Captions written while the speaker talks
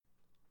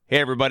Hey,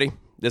 everybody.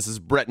 This is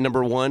Brett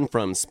number 1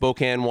 from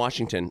Spokane,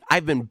 Washington.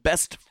 I've been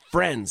best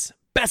friends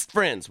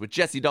with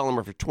Jesse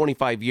Dollemore for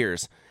 25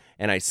 years,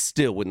 and I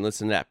still wouldn't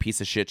listen to that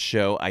piece of shit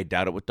show, I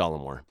Doubt It with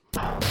Dollemore.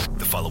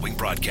 The following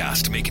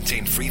broadcast may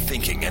contain free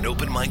thinking and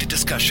open-minded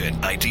discussion,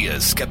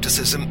 ideas,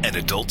 skepticism, and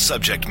adult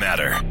subject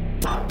matter.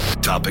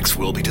 Topics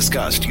will be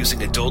discussed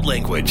using adult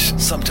language,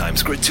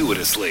 sometimes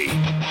gratuitously.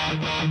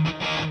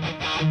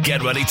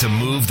 Get ready to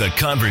move the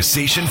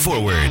conversation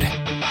forward.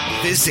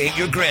 This ain't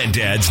your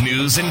granddad's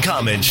news and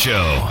comment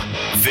show.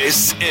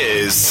 This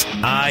is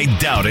I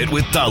Doubt It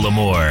with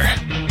Dollemore.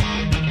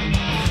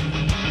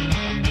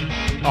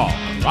 All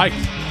right.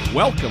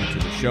 Welcome to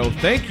the show.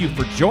 Thank you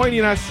for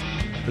joining us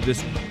for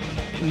this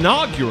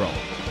inaugural.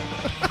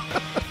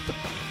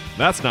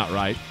 That's not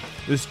right.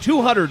 This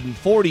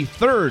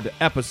 243rd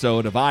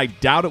episode of I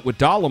Doubt It with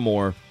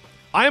Dollemore.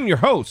 I am your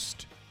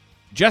host,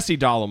 Jesse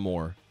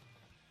Dollemore.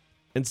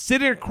 And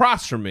sitting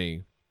across from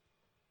me,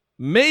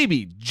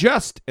 maybe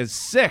just as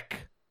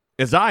sick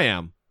as I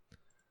am,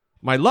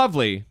 my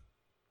lovely,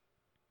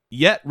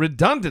 yet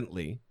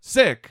redundantly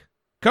sick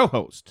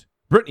co-host,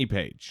 Brittany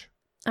Page.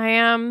 I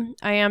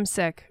am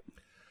sick.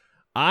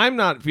 I'm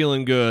not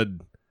feeling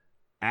good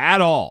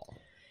at all.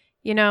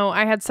 You know,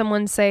 I had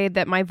someone say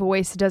that my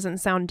voice doesn't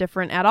sound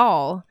different at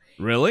all.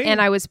 Really? And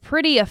I was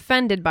pretty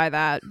offended by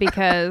that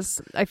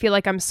because I feel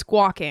like I'm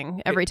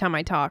squawking every time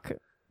I talk.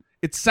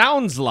 It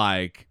sounds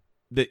like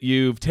that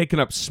you've taken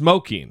up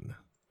smoking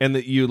and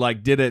that you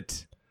did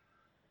it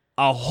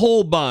a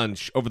whole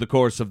bunch over the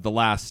course of the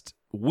last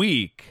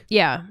week.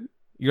 Yeah.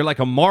 You're like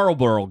a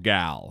Marlboro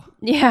gal.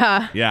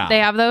 Yeah. Yeah. They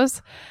have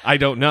those? I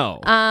don't know.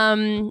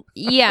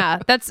 Yeah,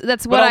 that's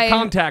but what I'll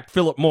contact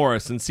Philip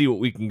Morris and see what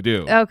we can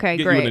do. Okay,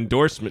 Get great. you an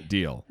endorsement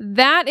deal.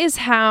 That is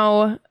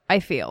how I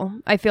feel.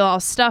 I feel all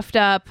stuffed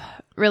up,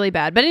 really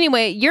bad. But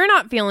anyway, you're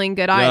not feeling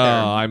good either.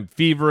 No, I'm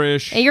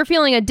feverish. And you're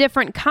feeling a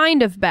different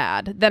kind of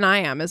bad than I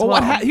am as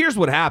well. Here's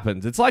what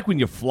happens. It's like when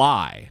you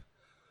fly.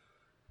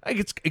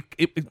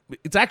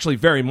 It's actually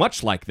very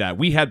much like that.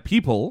 We had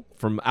people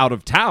from out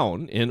of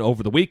town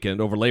over the weekend,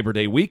 over Labor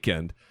Day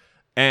weekend,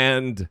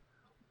 and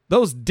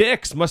those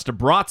dicks must have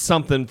brought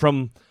something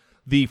from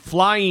the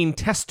flying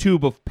test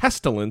tube of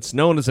pestilence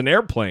known as an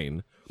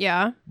airplane.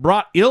 Yeah.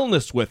 Brought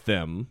illness with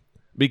them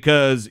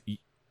because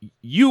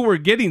you were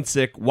getting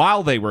sick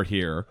while they were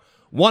here.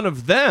 One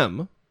of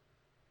them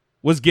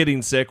was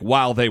getting sick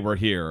while they were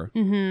here.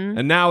 Mm-hmm.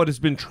 And now it has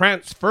been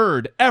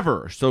transferred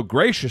ever so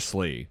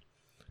graciously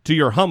to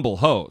your humble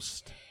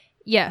host.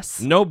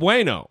 Yes. No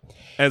bueno,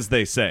 as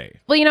they say.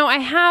 Well, you know, I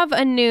have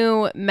a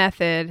new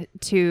method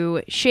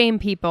to shame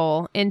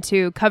people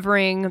into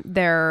covering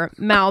their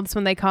mouths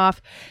when they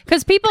cough.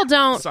 Because people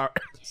don't...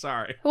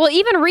 Sorry. Well,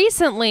 even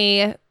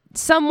recently,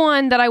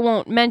 someone that I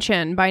won't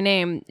mention by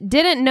name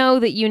didn't know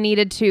that you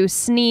needed to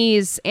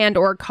sneeze and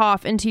or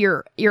cough into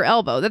your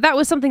elbow. That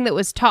was something that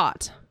was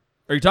taught.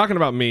 Are you talking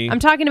about me? I'm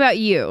talking about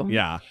you.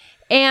 Yeah.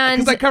 And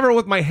because I cover it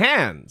with my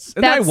hands.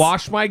 And then I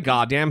wash my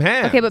goddamn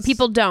hands. Okay, but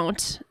people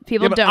don't.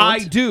 But I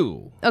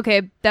do.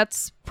 Okay,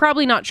 that's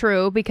probably not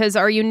true, because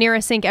are you near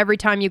a sink every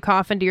time you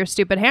cough into your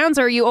stupid hands,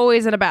 or are you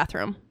always in a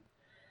bathroom?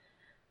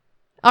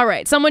 All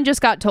right, someone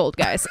just got told,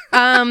 guys.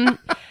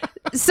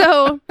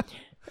 So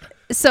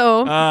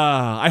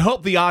I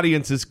hope the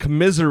audience is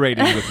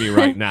commiserating with me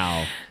right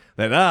now.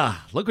 That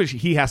look what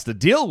he has to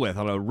deal with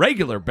on a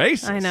regular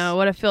basis. I know,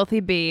 what a filthy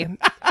bee.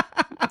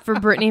 For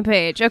Brittany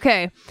Page.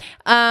 Okay.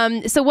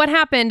 So what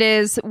happened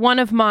is, one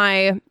of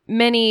my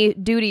many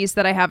duties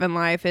that I have in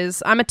life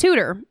is I'm a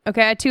tutor.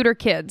 Okay. I tutor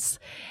kids.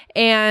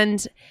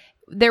 And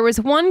there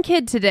was one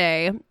kid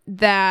today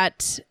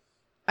that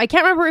I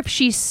can't remember if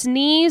she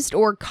sneezed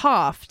or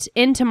coughed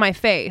into my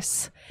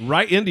face.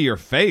 Right into your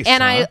face.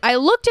 And I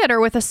looked at her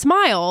with a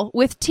smile,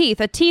 with teeth,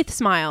 a teeth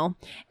smile.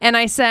 And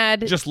I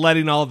said... Just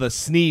letting all the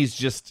sneeze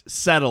just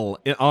settle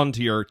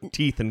onto your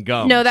teeth and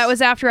gums. No, that was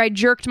after I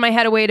jerked my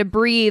head away to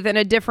breathe in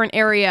a different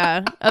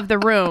area of the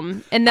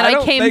room. And then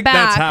I came back.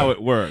 That's how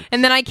it works.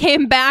 And then I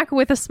came back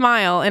with a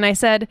smile and I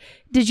said,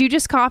 "Did you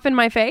just cough in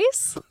my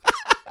face?"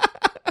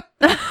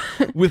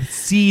 With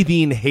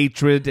seething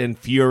hatred and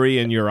fury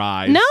in your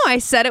eyes. No, I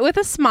said it with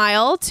a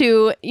smile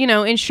to,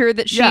 ensure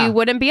that she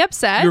wouldn't be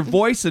upset. Your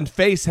voice and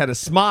face had a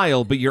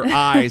smile, but your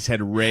eyes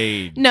had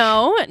rage.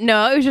 No,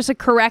 it was just a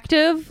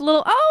corrective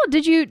little, "Oh,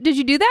 did you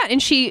do that?"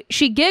 And she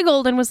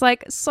giggled and was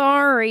like,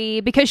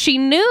 "Sorry," because she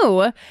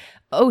knew,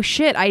 oh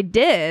shit, I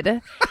did.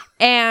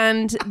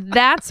 And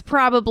that's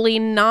probably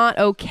not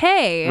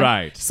okay.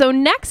 Right. So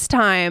next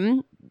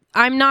time,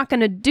 I'm not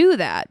going to do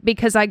that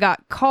because I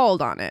got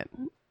called on it.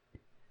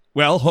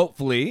 Well,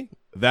 hopefully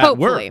that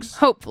works.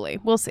 Hopefully.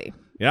 We'll see.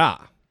 Yeah.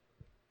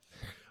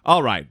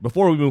 All right.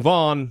 Before we move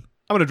on,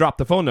 I'm going to drop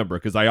the phone number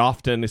because I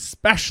often,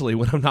 especially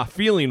when I'm not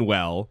feeling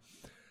well,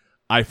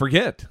 I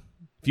forget.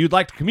 If you'd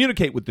like to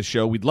communicate with the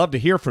show, we'd love to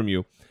hear from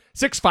you.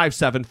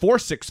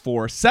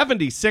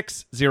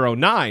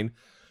 657-464-7609.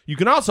 You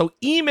can also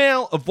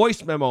email a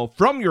voice memo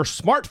from your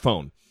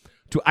smartphone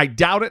to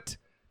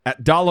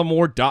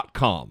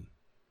idoubitit@dollemore.com.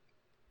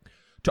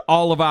 To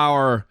all of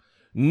our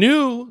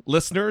New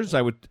listeners,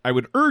 I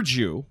would urge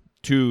you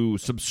to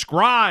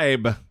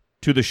subscribe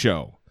to the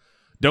show.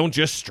 Don't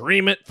just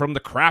stream it from the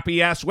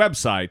crappy-ass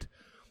website.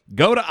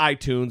 Go to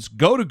iTunes,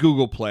 go to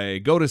Google Play,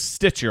 go to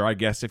Stitcher, I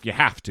guess, if you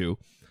have to,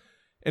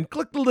 and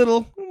click the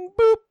little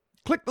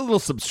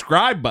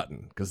subscribe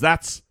button, because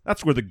that's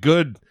where the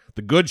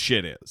good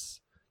shit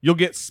is. You'll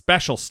get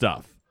special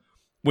stuff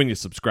when you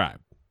subscribe.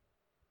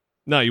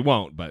 No, you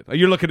won't, but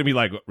you're looking at me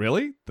like,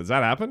 really? Does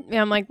that happen?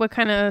 Yeah, I'm like, what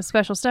kind of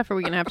special stuff are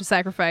we going to have to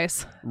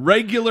sacrifice?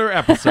 Regular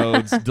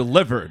episodes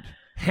delivered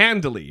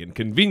handily and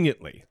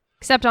conveniently.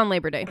 Except on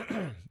Labor Day.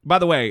 By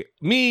the way,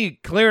 me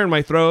clearing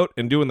my throat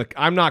and doing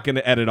I'm not going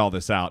to edit all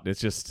this out.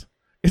 It's just,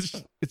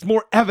 it's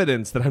more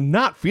evidence that I'm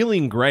not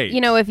feeling great.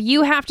 You know, if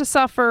you have to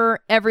suffer,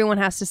 everyone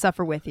has to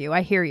suffer with you.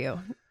 I hear you.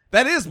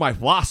 That is my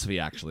philosophy,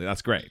 actually.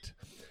 That's great.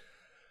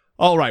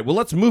 All right, well,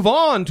 let's move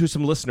on to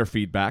some listener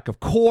feedback. Of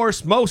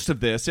course, most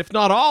of this, if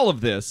not all of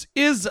this,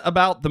 is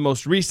about the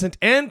most recent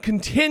and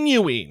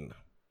continuing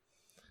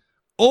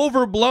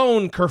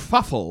overblown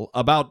kerfuffle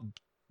about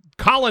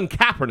Colin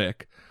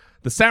Kaepernick,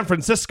 the San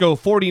Francisco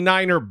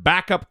 49er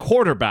backup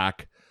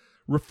quarterback,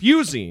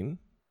 refusing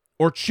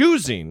or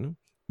choosing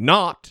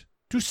not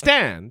to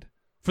stand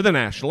for the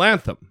national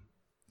anthem.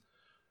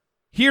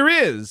 Here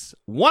is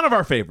one of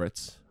our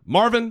favorites,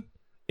 Marvin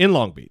in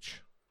Long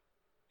Beach.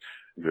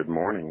 Good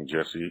morning,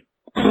 Jesse.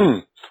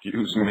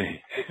 Excuse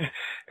me.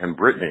 And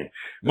Brittany.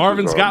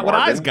 Marvin's got what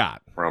I's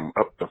got. From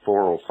up the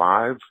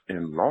 405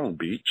 in Long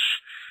Beach.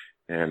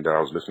 And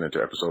I was listening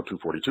to episode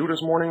 242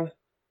 this morning.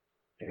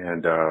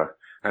 And I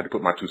had to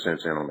put my 2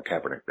 cents in on the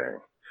Kaepernick thing.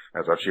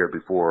 As I've shared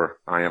before,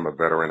 I am a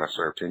veteran. I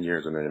served 10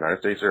 years in the United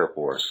States Air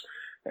Force.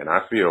 And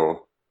I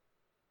feel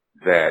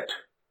that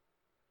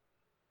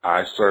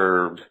I've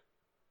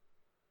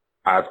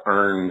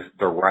earned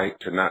the right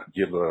to not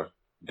give a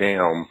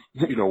damn,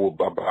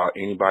 about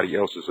anybody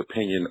else's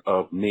opinion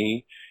of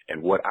me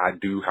and what I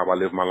do, how I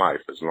live my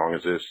life, as long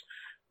as it's,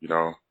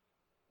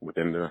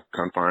 within the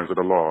confines of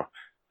the law.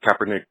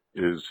 Kaepernick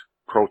is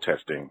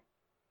protesting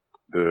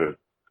the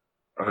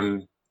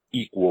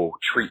unequal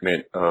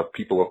treatment of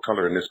people of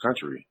color in this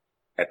country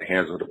at the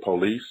hands of the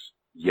police,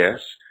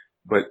 yes,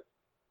 but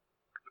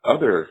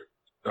other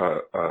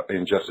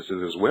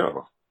injustices as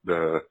well.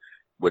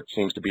 What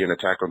seems to be an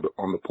attack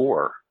on the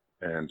poor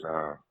and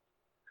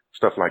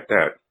stuff like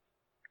that.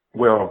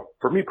 Well,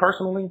 for me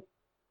personally,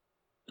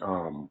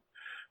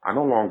 I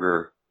no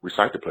longer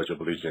recite the Pledge of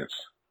Allegiance.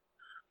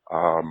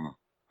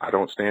 I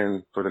don't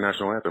stand for the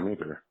national anthem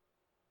either.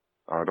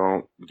 I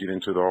don't get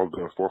into all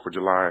the 4th of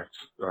July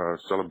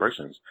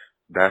celebrations.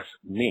 That's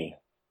me.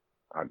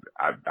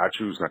 I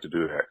choose not to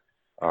do that.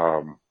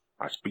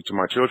 I speak to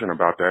my children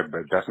about that,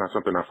 but that's not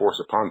something I force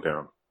upon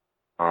them.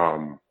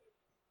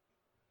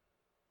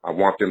 I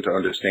want them to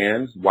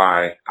understand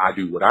why I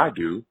do what I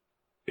do.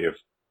 If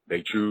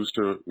they choose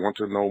to want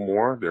to know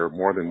more, they're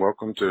more than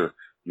welcome to,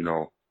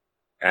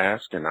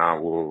 ask, and I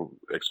will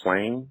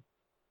explain.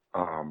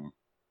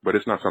 But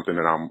it's not something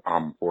that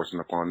I'm forcing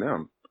upon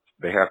them.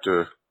 They have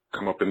to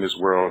come up in this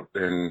world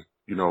and,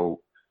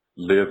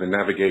 live and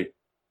navigate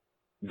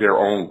their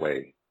own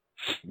way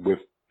with,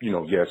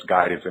 yes,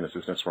 guidance and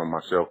assistance from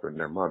myself and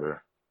their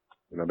mother.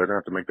 They're going to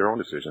have to make their own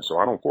decisions. So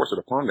I don't force it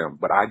upon them,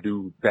 but I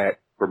do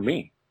that for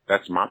me.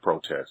 That's my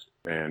protest.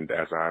 And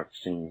as I've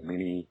seen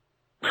many,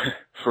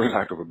 for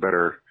lack of a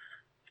better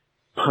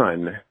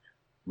pun,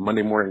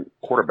 Monday morning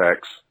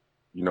quarterbacks,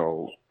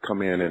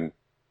 come in and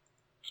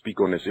speak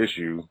on this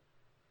issue,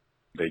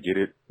 they get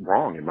it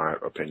wrong, in my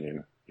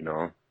opinion.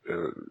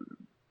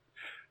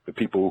 The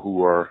people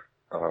who are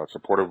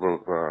supportive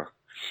of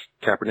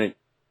Kaepernick,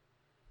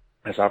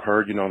 as I've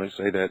heard, they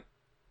say that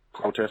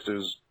protest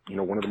is,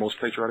 one of the most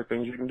patriotic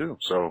things you can do.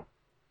 So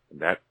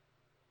that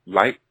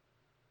light,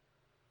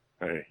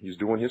 hey, he's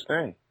doing his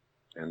thing,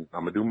 and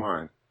I'm gonna do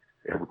mine.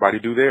 Everybody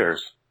do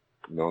theirs.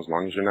 As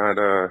long as you're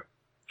not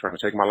trying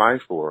to take my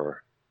life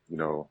or,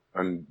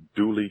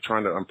 unduly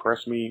trying to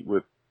impress me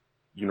with,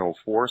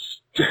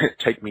 force,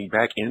 take me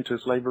back into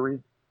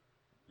slavery,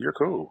 you're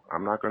cool.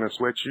 I'm not gonna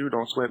sweat you.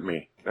 Don't sweat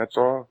me. That's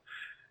all.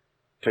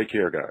 Take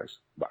care, guys.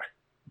 Bye.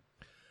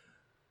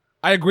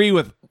 I agree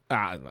with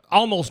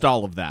almost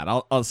all of that.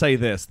 I'll say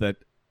this, that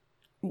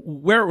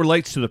where it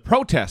relates to the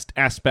protest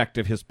aspect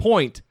of his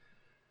point,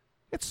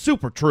 it's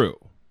super true.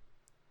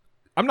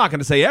 I'm not going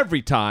to say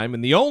every time,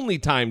 and the only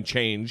time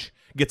change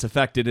gets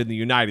affected in the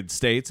United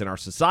States and our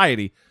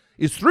society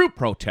is through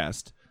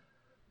protest.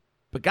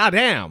 But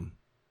goddamn,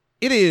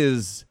 it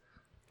is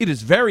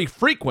very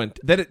frequent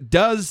that it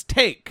does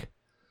take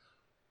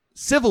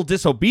civil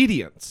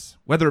disobedience,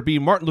 whether it be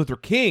Martin Luther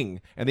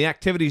King and the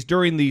activities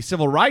during the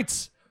civil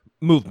rights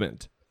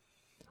movement,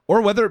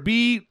 or whether it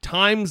be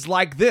times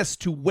like this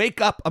to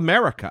wake up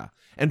America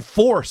and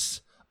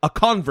force a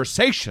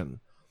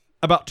conversation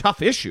about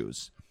tough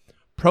issues.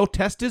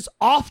 Protest is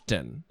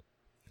often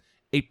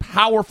a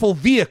powerful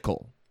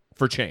vehicle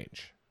for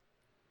change.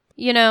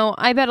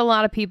 I bet a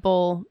lot of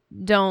people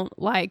don't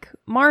like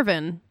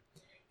Marvin.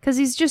 Because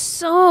he's just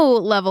so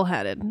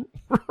level-headed.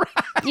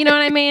 You know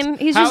what I mean?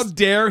 How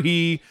dare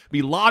he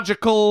be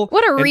logical?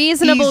 What a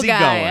reasonable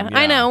guy. Yeah.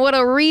 I know. What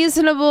a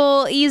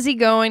reasonable,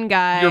 easygoing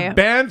guy. You're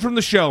banned from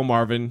the show,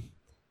 Marvin.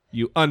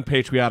 You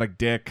unpatriotic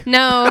dick.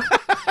 No,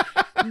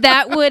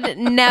 that would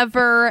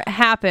never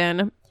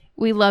happen.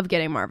 We love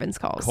getting Marvin's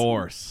calls. Of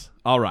course.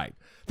 All right.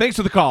 Thanks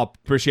for the call.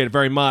 Appreciate it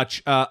very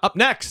much. Up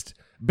next,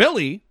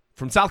 Billy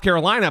from South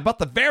Carolina about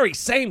the very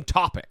same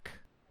topic.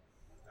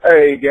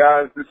 Hey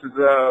guys, this is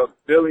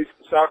Billy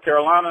from South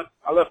Carolina.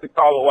 I left a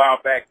call a while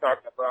back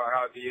talking about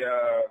how the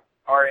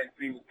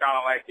RNC was kind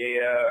of like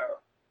a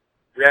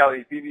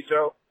reality TV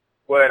show,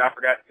 but I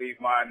forgot to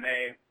leave my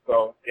name.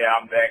 So yeah,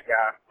 I'm that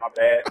guy. My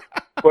bad.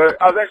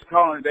 But I was actually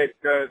calling today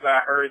because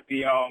I heard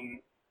the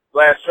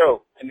last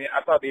show, and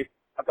I thought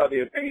the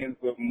opinions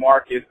of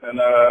Marcus and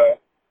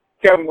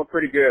Kevin were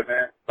pretty good,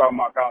 man. Talking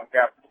about Colin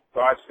Kaepernick.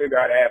 So I just figured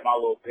I'd add my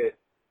little bit.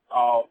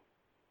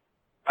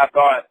 I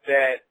thought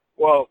that,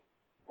 well,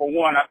 for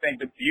one, I think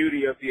the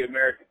beauty of the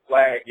American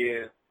flag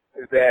is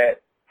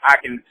that I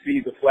can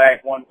see the flag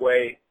one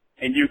way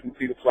and you can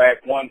see the flag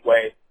one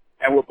way,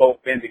 and we're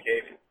both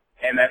vindicated.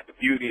 And that's the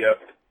beauty of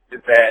it,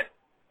 is that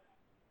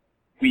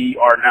we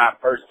are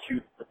not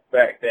persecuted for the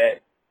fact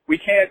that we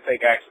can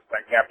take actions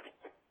like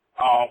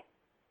Kaepernick.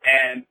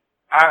 And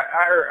I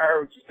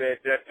heard what you said,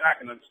 Jeff, and I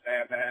can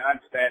understand that. I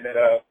understand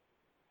that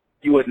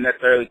you wouldn't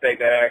necessarily take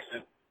that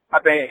action. I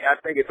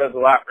think it does a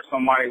lot for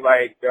somebody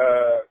like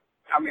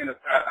I'm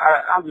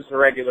just a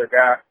regular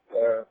guy.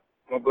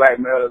 I'm a black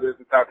male that lives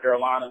in South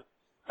Carolina,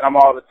 and I'm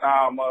all the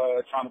time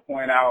trying to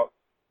point out,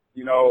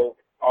 you know,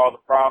 all the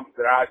problems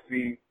that I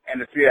see,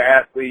 and to see an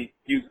athlete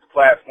use his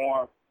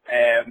platform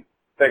and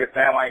take a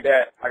stand like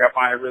that, like I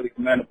find it really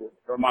commendable.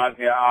 It reminds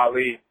me of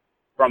Ali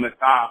from his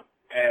time,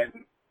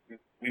 and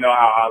you know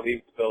how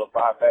Ali was still a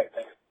five back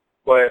then.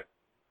 But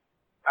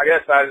I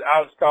guess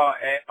I was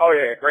calling, and, oh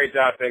yeah, great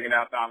job taking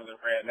out Thomas and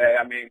Friend.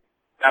 I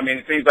mean,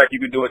 it seems like you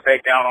could do a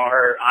takedown on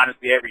her,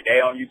 honestly, every day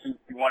on YouTube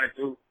if you wanted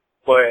to.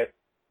 But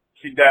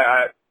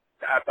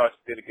I thought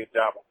she did a good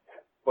job on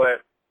that.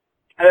 But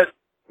that's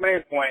the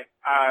main point.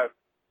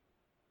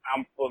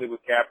 I'm fully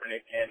with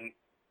Kaepernick, and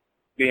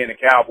being a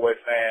Cowboys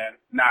fan,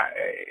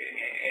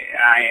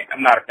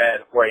 I'm not a fan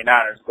of the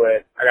 49ers,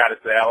 but I gotta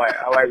say,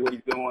 I like what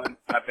he's doing.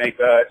 I think,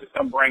 just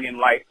him bringing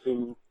light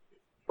to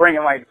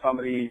some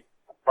of these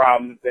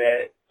problems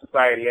that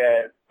society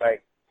has,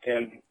 like,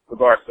 in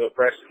regards to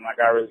oppression. Like,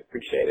 I really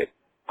appreciate it.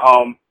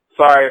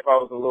 Sorry if I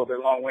was a little bit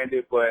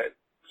long-winded, but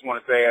just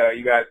want to say,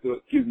 you guys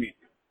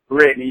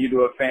Brittany, you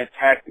do a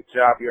fantastic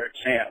job. You're a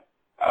champ.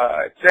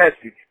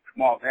 Jesse,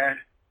 come on, man.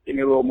 Give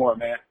me a little more,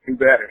 man. Do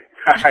better.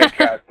 All right,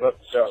 guys. Love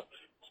the show.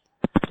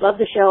 Love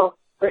the show.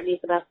 Brittany's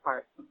the best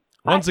part.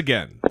 Once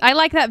again, I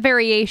like that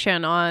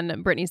variation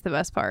on Brittany's the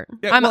best part.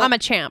 Yeah, I'm a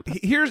champ.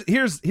 Here's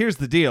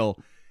the deal.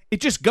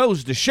 It just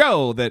goes to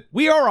show that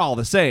we are all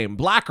the same,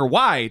 black or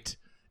white.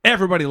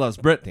 Everybody loves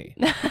Brittany,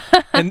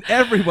 and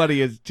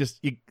everybody is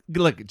just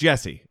look,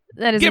 Jesse.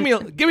 That is give me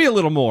a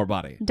little more,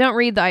 buddy. Don't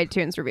read the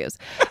iTunes reviews.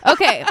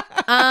 Okay,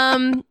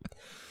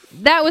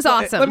 that was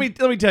awesome. Let me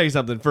tell you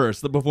something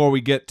first before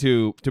we get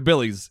to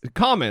Billy's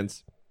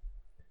comments.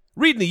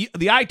 Reading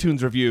the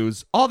iTunes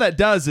reviews, all that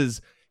does is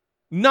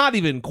not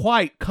even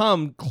quite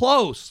come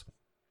close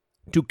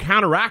to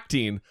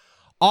counteracting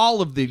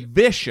all of the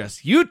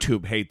vicious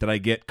YouTube hate that I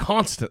get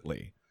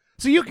constantly.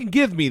 So you can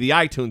give me the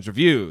iTunes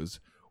reviews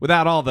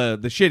without all the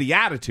shitty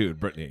attitude,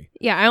 Brittany.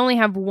 Yeah, I only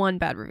have one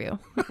bad review.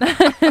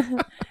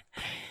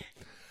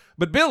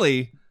 But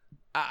Billy,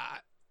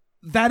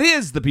 that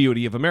is the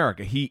beauty of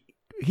America. He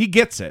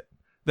gets it,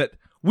 that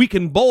we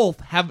can both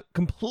have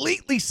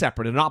completely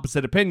separate and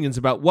opposite opinions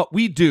about what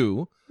we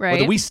do, right?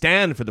 Whether we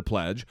stand for the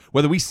pledge,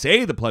 whether we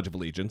say the Pledge of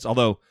Allegiance,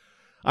 although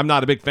I'm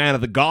not a big fan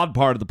of the God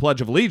part of the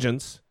Pledge of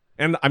Allegiance,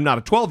 and I'm not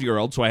a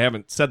 12-year-old, so I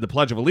haven't said the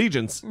Pledge of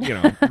Allegiance,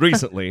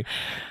 recently.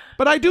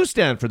 But I do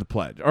stand for the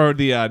pledge, or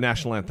the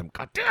national anthem.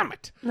 God damn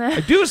it. I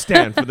do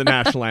stand for the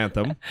national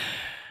anthem.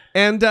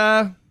 And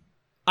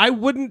I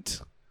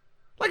wouldn't,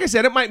 like I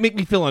said, it might make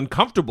me feel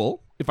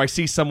uncomfortable if I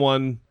see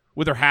someone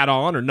with their hat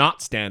on or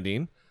not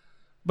standing.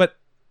 But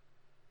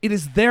it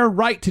is their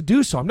right to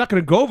do so. I'm not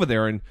going to go over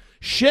there and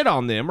shit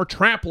on them or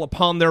trample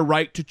upon their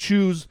right to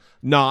choose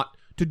not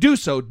to do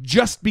so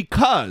just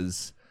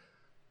because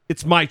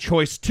it's my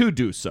choice to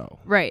do so.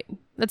 Right.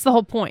 That's the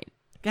whole point.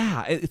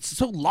 Yeah, it's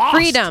so lost.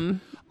 Freedom.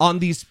 On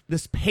this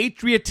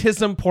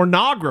patriotism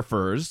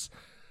pornographers.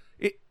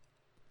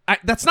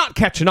 That's not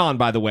catching on,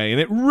 by the way, and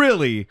it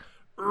really,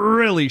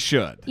 really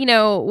should. You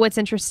know, what's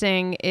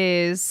interesting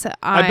is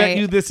I bet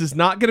you this is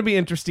not going to be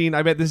interesting.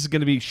 I bet this is going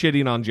to be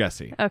shitting on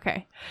Jesse.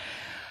 Okay.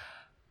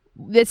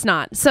 It's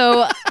not.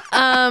 So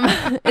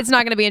it's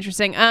not going to be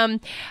interesting.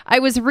 I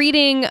was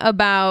reading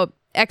about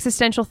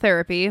existential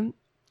therapy.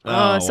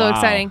 Oh, so wow.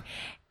 Exciting.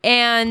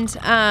 And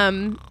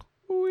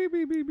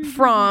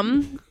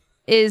Fromm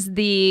is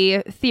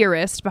the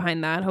theorist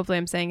behind that. Hopefully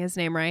I'm saying his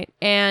name right.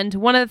 And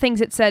one of the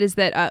things it said is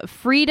that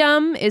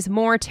freedom is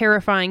more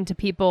terrifying to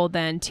people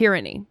than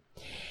tyranny.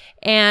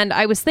 And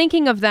I was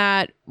thinking of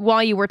that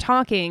while you were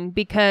talking,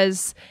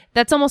 because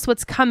that's almost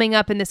what's coming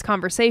up in this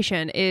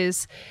conversation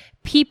is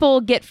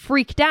people get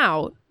freaked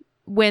out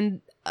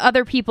when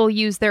other people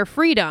use their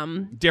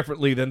freedom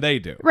differently than they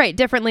do. Right,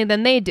 differently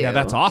than they do. Yeah,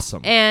 that's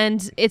awesome.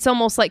 And it's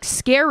almost like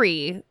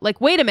scary. Like,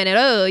 wait a minute,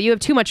 oh, you have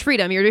too much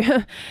freedom. You're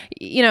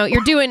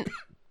you're doing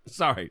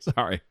Sorry.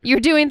 You're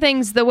doing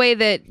things the way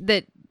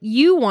that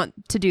you want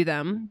to do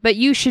them, but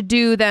you should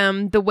do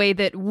them the way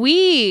that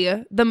we,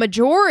 the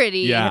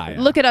majority,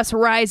 look at us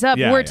rise up.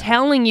 We're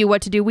telling you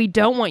what to do. We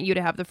don't want you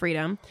to have the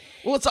freedom.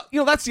 Well, it's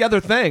that's the other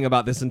thing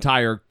about this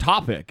entire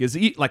topic is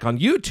like on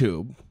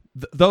YouTube,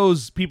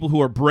 those people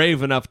who are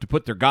brave enough to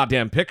put their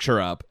goddamn picture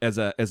up as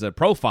a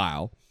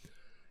profile,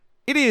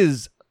 it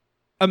is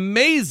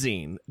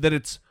amazing that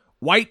it's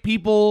white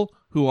people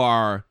who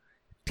are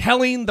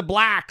telling the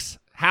blacks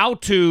how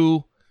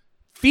to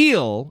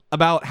feel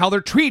about how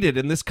they're treated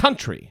in this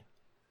country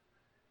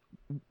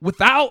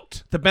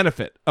without the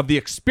benefit of the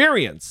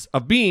experience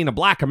of being a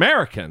black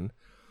American.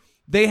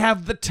 They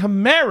have the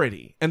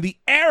temerity and the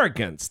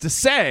arrogance to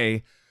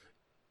say,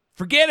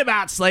 forget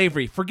about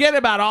slavery, forget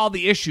about all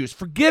the issues,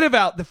 forget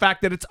about the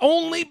fact that it's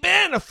only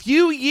been a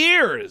few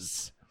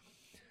years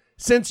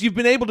since you've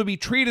been able to be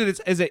treated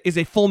as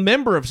a full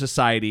member of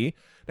society.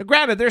 Now,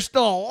 granted, there's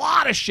still a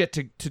lot of shit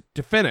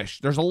to finish.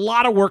 There's a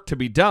lot of work to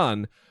be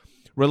done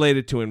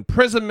related to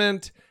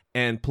imprisonment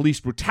and police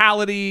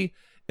brutality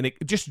and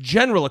just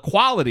general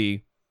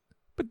equality,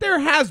 but there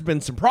has been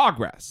some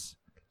progress.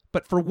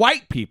 But for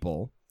white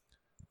people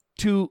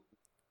to,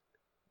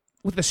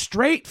 with a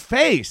straight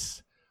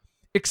face,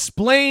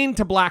 explain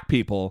to black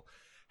people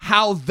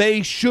how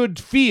they should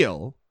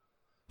feel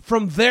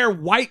from their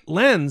white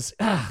lens,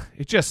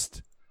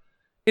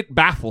 it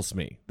baffles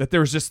me that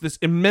there's just this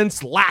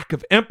immense lack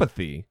of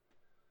empathy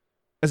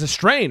as a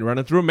strain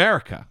running through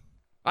America.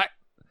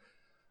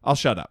 I'll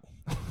shut up.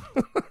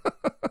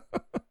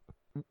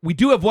 We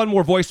do have one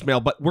more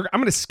voicemail, but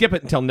I'm going to skip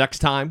it until next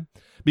time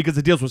because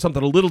it deals with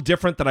something a little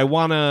different that I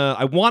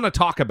wanna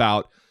talk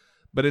about,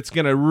 but it's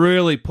going to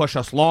really push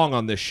us long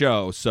on this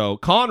show. So,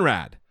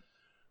 Conrad,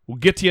 we'll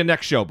get to you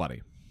next show,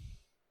 buddy.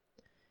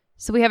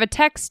 So we have a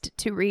text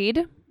to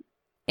read,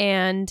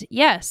 and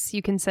yes,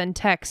 you can send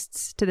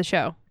texts to the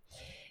show,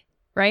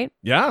 right?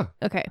 Yeah.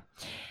 Okay.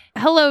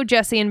 Hello,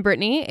 Jesse and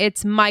Brittany.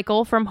 It's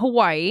Michael from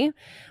Hawaii.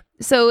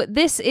 So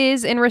this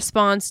is in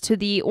response to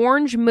the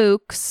Orange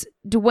Mook's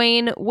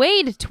Dwayne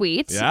Wade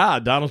tweet. Yeah,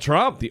 Donald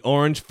Trump, the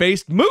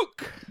orange-faced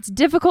mook. It's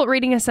difficult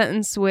reading a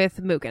sentence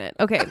with mook in it.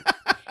 Okay.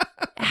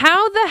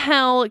 How the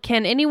hell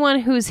can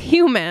anyone who's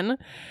human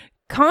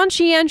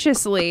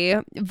conscientiously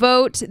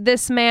vote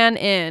this man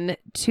in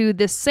to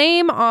the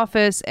same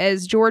office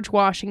as George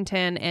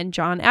Washington and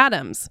John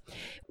Adams?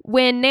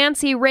 When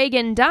Nancy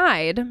Reagan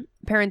died,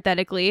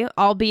 parenthetically,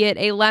 albeit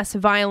a less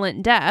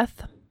violent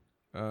death.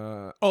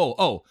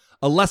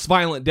 A less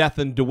violent death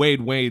than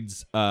Dwayne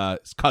Wade's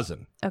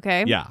cousin.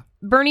 Okay. Yeah.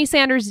 Bernie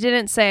Sanders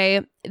didn't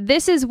say,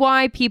 this is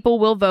why people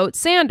will vote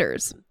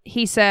Sanders.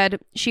 He said,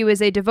 she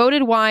was a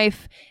devoted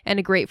wife and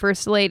a great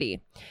first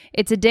lady.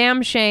 It's a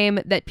damn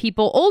shame that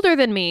people older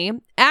than me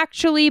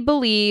actually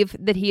believe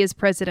that he is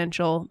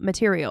presidential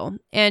material.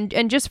 And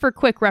just for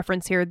quick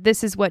reference here,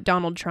 this is what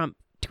Donald Trump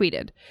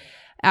tweeted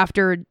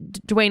after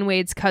Dwayne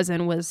Wade's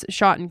cousin was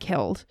shot and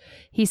killed.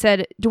 He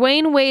said,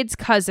 Dwayne Wade's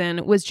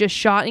cousin was just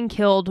shot and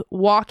killed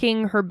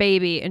walking her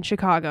baby in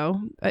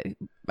Chicago.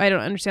 I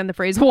don't understand the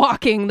phrase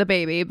walking the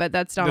baby, but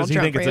that's Donald Trump. Does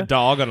he think it's a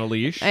dog on a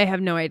leash? I have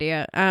no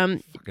idea.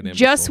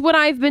 Just what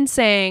I've been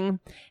saying,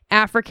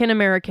 African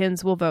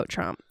Americans will vote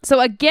Trump. So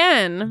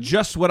again...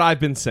 Just what I've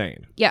been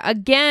saying. Yeah,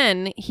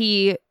 again,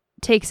 he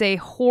takes a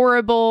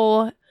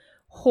horrible,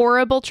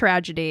 horrible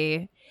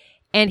tragedy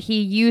and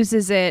he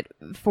uses it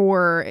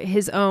for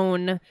his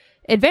own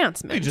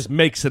advancement. He just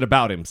makes it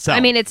about himself. I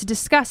mean, it's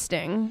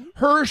disgusting.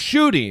 Her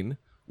shooting,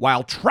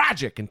 while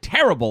tragic and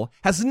terrible,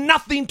 has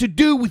nothing to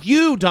do with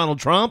you, Donald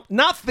Trump.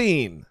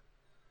 Nothing.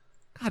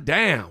 God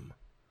damn.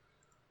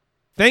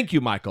 Thank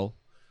you, Michael.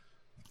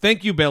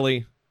 Thank you,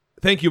 Billy.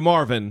 Thank you,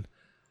 Marvin.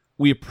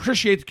 We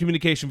appreciate the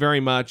communication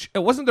very much.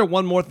 Wasn't there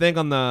one more thing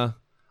on the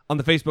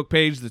Facebook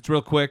page that's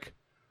real quick?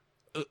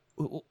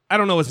 I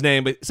don't know his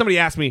name, but somebody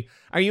asked me,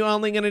 are you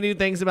only going to do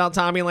things about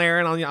Tommy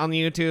Lahren on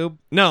YouTube?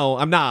 No,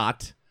 I'm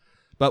not.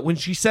 But when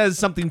she says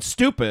something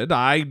stupid,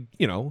 I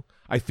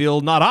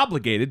feel not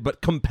obligated,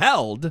 but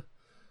compelled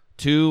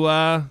to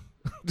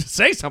to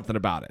say something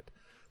about it.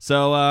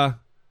 So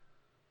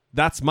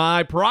that's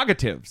my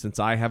prerogative since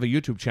I have a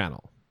YouTube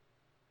channel.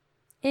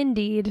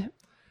 Indeed.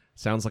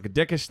 Sounds like a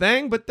dickish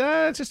thing, but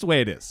it's just the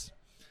way it is.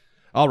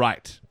 All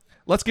right.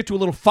 Let's get to a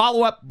little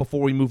follow-up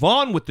before we move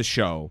on with the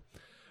show.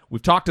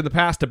 We've talked in the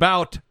past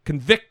about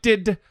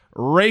convicted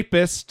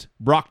rapist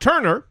Brock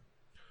Turner,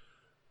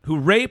 who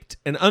raped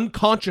an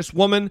unconscious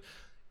woman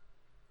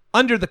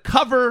under the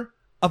cover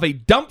of a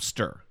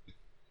dumpster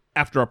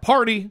after a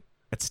party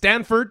at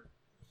Stanford.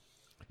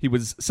 He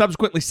was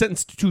subsequently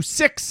sentenced to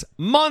 6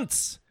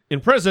 months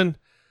in prison.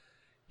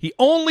 He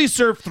only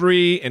served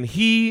 3, and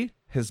he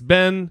has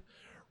been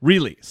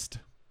released.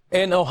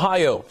 In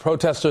Ohio,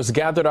 protesters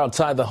gathered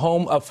outside the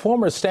home of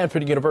former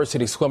Stanford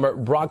University swimmer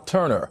Brock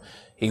Turner.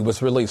 He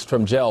was released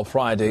from jail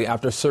Friday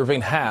after serving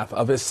half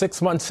of his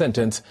 6-month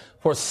sentence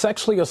for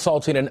sexually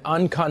assaulting an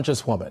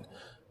unconscious woman.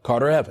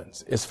 Carter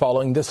Evans is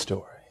following this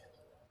story.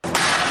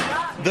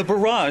 The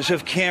barrage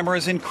of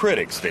cameras and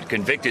critics that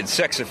convicted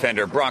sex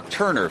offender Brock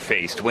Turner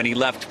faced when he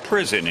left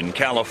prison in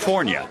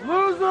California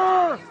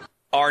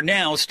are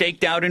now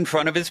staked out in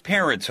front of his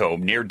parents'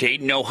 home near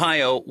Dayton,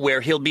 Ohio, where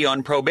he'll be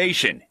on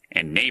probation.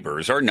 And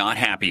neighbors are not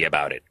happy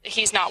about it.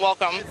 He's not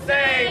welcome.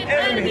 Same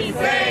enemy,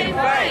 same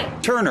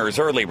fight. Turner's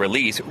early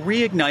release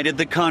reignited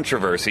the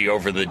controversy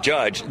over the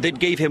judge that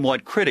gave him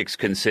what critics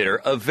consider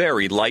a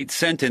very light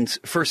sentence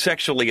for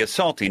sexually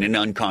assaulting an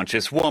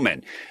unconscious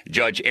woman.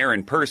 Judge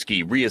AREN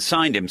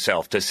reassigned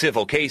himself to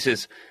civil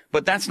cases,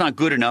 but that's not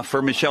good enough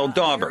for Michelle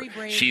Dauber.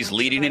 She's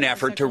leading an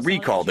effort to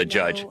recall the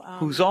judge,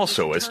 who's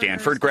also a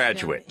Stanford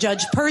graduate.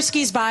 Judge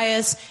Persky's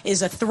bias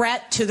is a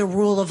threat to the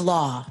rule of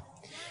law.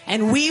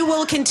 And we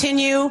will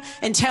continue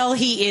until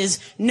he is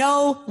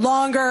no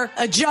longer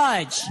a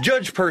judge.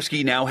 Judge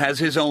Persky now has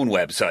his own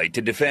website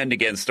to defend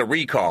against the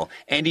recall,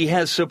 and he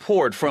has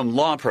support from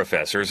law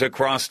professors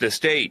across the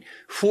state.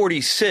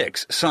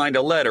 46 signed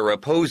a letter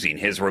opposing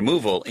his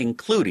removal,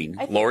 including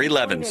Lori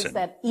Levinson. Is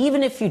that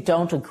even if you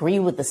don't agree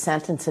with the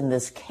sentence in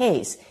this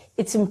case,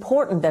 it's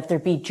important that there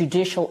be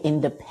judicial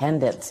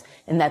independence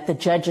and that the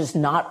judges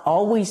not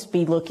always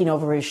be looking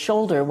over his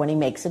shoulder when he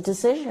makes a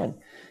decision.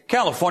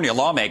 California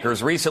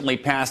lawmakers recently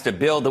passed a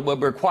bill that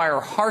would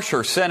require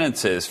harsher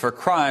sentences for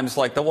crimes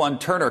like the one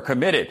Turner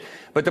committed.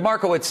 But,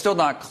 DeMarco, it's still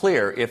not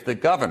clear if the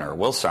governor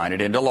will sign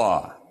it into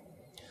law.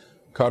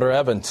 Carter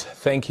Evans,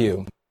 thank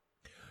you.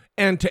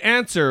 And to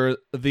answer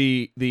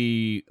the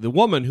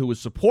woman who was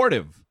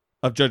supportive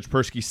of Judge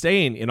Persky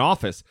staying in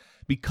office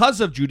because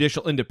of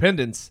judicial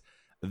independence,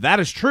 that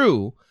is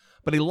true,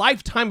 but a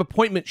lifetime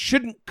appointment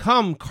shouldn't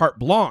come carte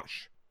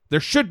blanche. There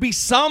should be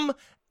some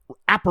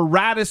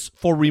apparatus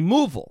for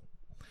removal.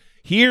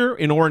 Here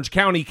in Orange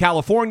County,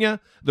 California,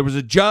 there was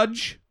a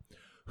judge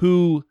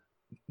who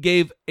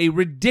gave a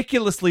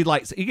ridiculously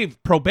light, he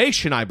gave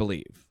probation, I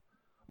believe.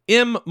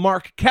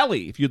 Mark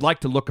Kelly, if you'd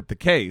like to look up the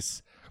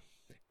case,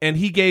 and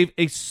he gave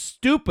a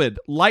stupid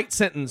light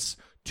sentence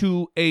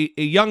to a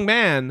young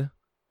man,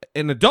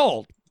 an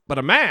adult,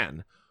 but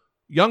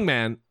young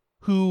man,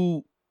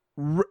 who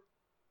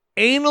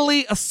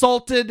anally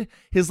assaulted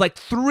his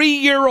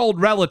 3-year-old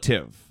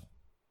relative.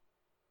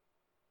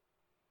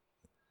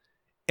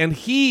 And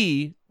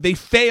they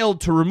failed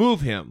to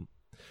remove him.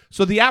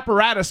 So the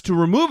apparatus to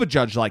remove a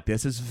judge like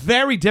this is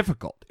very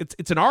difficult.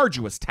 It's an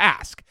arduous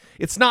task.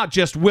 It's not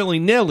just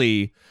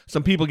willy-nilly,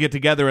 some people get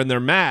together and they're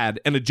mad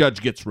and a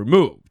judge gets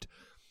removed.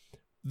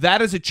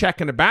 That is a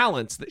check and a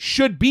balance that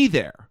should be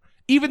there.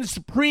 Even the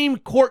Supreme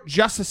Court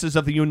justices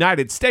of the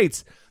United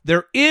States,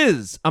 there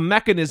is a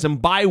mechanism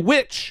by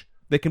which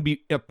they can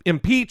be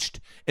impeached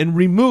and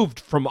removed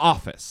from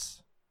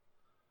office.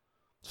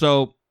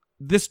 So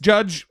this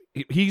judge,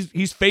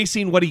 he's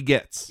facing what he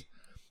gets.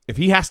 If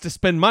he has to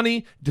spend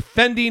money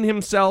defending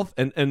himself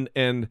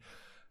and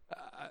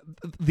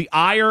the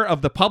ire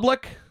of the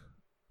public,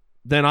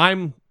 then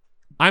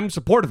I'm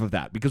supportive of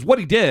that, because what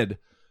he did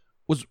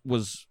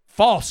was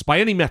false by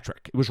any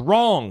metric. It was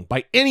wrong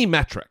by any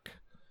metric,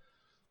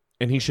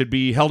 and he should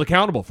be held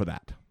accountable for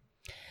that.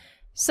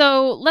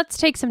 So let's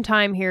take some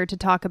time here to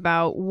talk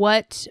about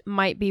what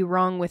might be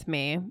wrong with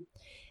me.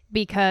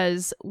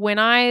 Because when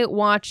I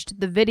watched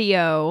the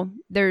video,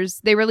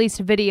 they released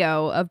a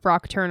video of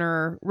Brock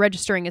Turner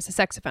registering as a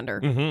sex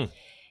offender. Mm-hmm.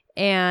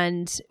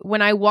 And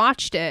when I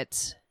watched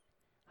it,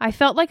 I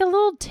felt like a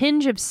little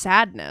tinge of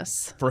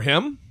sadness. For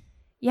him?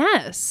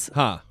 Yes.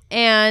 Huh.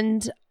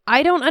 And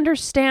I don't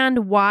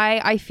understand why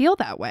I feel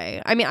that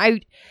way. I mean,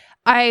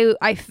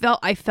 I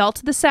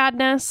felt the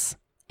sadness,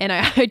 and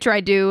I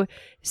tried to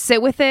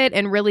sit with it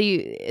and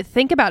really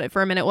think about it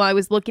for a minute while I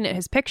was looking at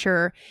his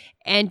picture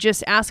and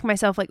just ask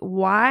myself,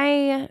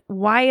 why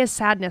is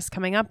sadness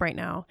coming up right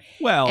now?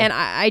 Well, and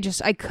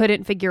I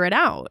couldn't figure it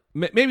out.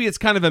 Maybe it's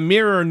kind of a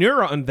mirror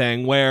neuron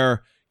thing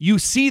where you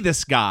see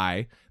this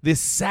guy, this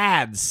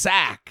sad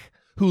sack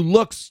who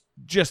looks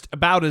just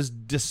about as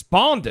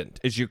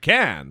despondent as you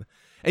can,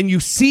 and you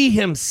see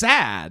him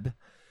sad,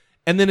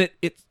 and then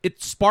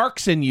it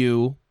sparks in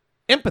you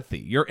empathy.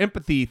 Your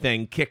empathy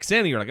thing kicks in,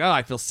 and you're like, oh,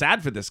 I feel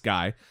sad for this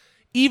guy.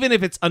 Even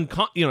if it's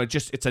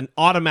it's an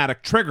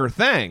automatic trigger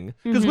thing,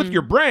 because with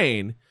your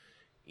brain,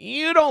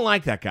 you don't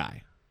like that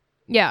guy.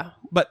 Yeah.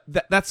 But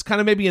that's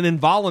kind of maybe an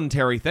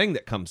involuntary thing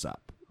that comes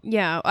up.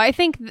 Yeah, I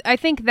think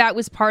that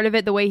was part of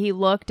it. The way he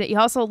looked, he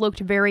also looked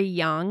very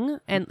young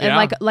and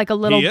like a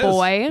little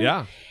boy.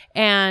 Yeah.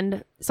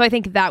 And so I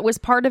think that was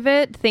part of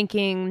it.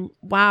 Thinking,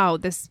 wow,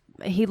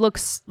 he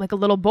looks like a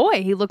little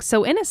boy. He looks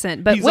so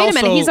innocent. But wait a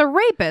minute, he's a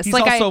rapist. He's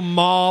also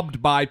mobbed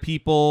by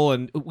people,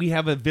 and we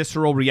have a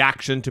visceral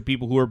reaction to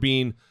people who are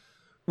being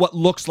what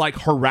looks like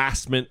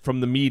harassment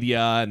from the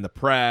media and the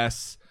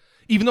press,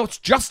 even though it's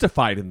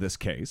justified in this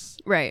case.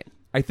 Right.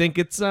 I think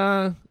it's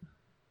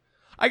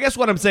I guess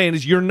what I'm saying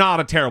is you're not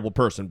a terrible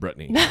person,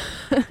 Brittany.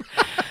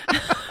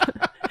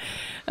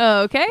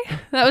 Okay.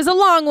 That was a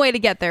long way to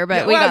get there,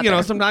 but we got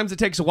there. Sometimes it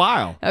takes a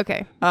while.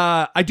 Okay.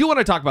 I do want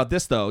to talk about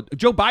this, though.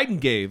 Joe Biden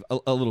gave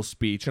a little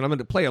speech, and I'm going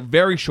to play a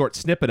very short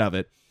snippet of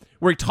it,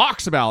 where he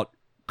talks about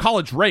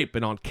college rape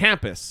and on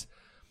campus.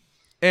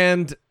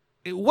 And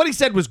what he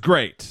said was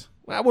great.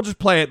 Well, we'll just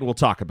play it and we'll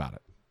talk about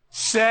it.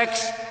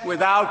 Sex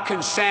without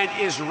consent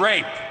is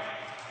rape.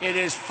 It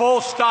is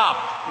full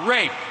stop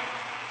rape.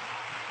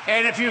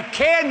 And if you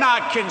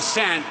cannot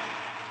consent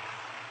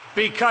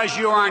because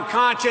you are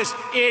unconscious,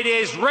 it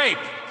is rape.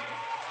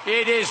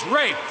 It is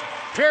rape,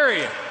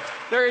 period.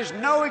 There is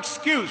no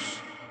excuse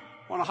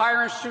when a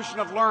higher institution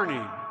of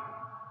learning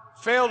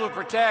failed to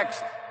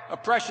protect a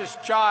precious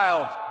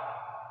child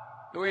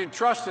that we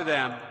entrust to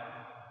them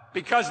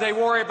because they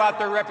worry about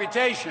their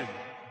reputation.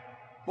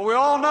 But we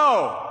all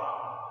know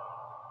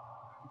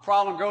the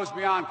problem goes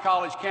beyond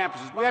college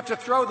campuses. We have to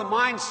throw the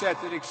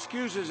mindset that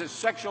excuses a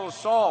sexual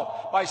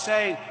assault by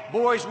saying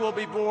boys will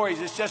be boys.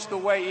 It's just the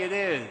way it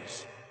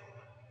is.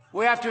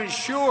 We have to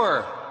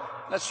ensure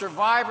that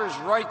survivors'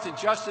 right to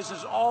justice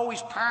is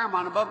always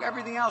paramount above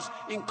everything else,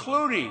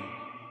 including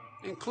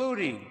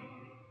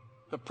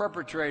the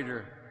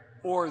perpetrator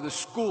or the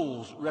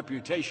school's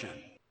reputation.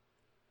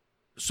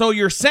 So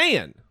you're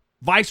saying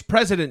Vice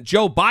President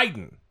Joe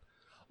Biden,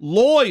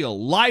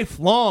 loyal,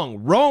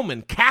 lifelong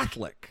Roman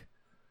Catholic,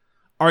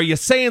 are you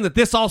saying that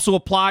this also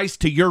applies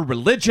to your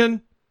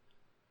religion?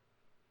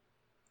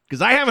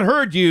 Because I haven't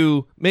heard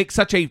you make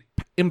such a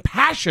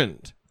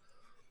impassioned,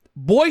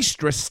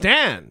 boisterous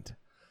stand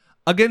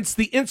against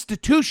the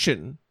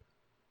institution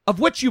of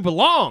which you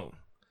belong,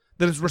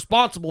 that is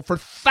responsible for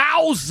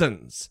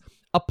thousands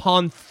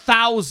upon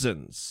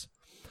thousands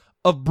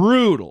of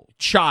brutal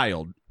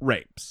child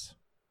rapes.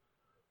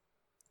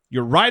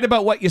 You're right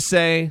about what you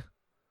say,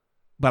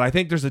 but I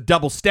think there's a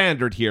double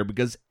standard here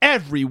because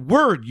every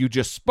word you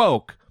just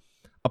spoke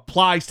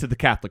applies to the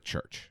Catholic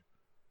Church.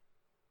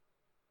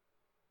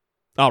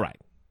 All right.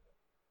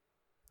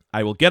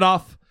 I will get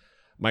off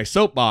my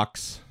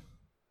soapbox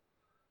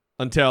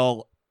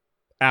until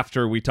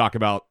after we talk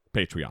about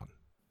Patreon.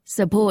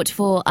 Support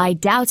for I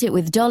Doubt It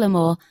with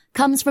Dollamore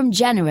comes from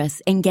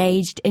generous,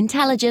 engaged,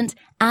 intelligent,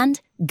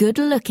 and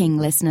good-looking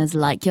listeners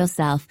like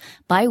yourself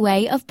by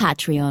way of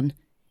Patreon.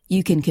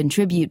 You can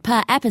contribute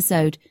per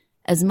episode,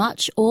 as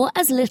much or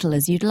as little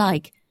as you'd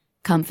like,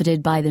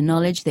 comforted by the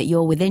knowledge that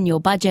you're within your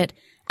budget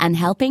and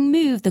helping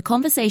move the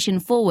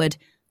conversation forward,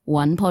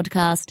 one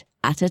podcast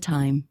at a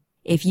time.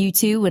 If you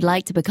too would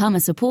like to become a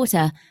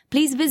supporter,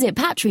 please visit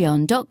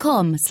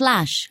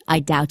patreon.com/I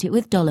Doubt It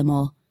with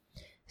Dollamore.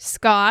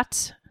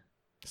 Scott.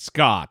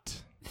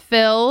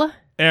 Phil.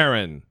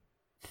 Aaron.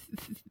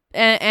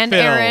 And Phil.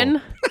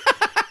 Aaron.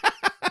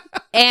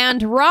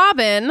 And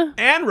Robin.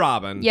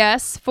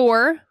 Yes,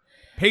 for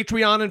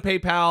Patreon and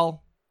PayPal,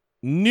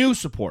 new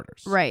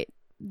supporters. Right.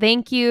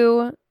 Thank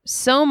you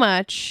so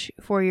much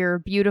for your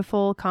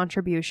beautiful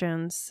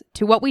contributions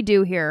to what we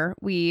do here.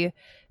 We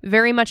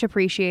very much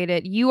appreciate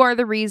it. You are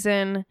the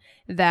reason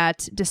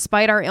that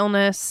despite our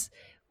illness,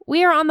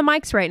 we are on the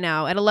mics right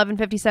now at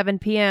 11:57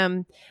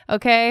 p.m.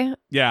 Okay?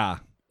 Yeah.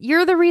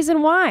 You're the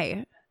reason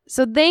why.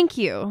 So thank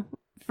you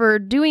for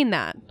doing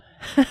that.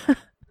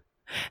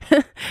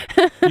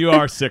 You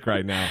are sick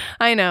right now.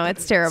 I know.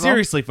 It's terrible.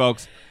 Seriously,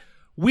 folks.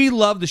 We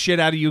love the shit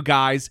out of you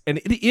guys, and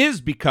it is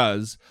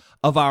because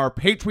of our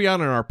Patreon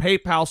and our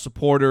PayPal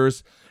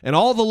supporters and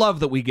all the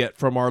love that we get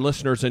from our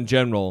listeners in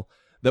general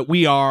that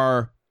we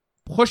are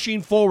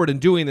pushing forward and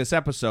doing this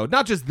episode.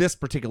 Not just this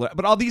particular,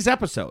 but all these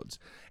episodes.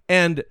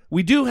 And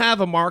we do have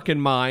a mark in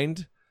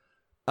mind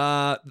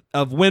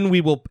of when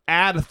we will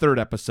add a third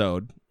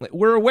episode.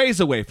 We're a ways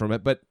away from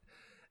it, but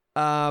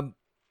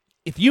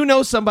if you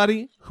know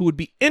somebody who would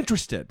be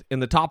interested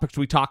in the topics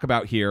we talk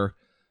about here,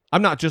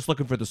 I'm not just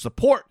looking for the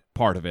support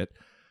part of it.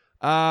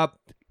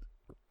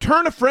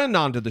 Turn a friend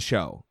onto the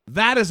show.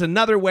 That is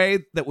another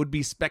way that would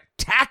be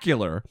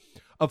spectacular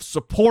of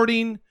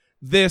supporting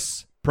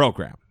this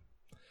program.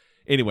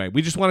 Anyway,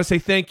 we just want to say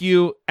thank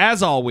you,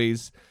 as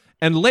always.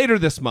 And later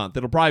this month,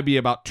 it'll probably be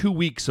about 2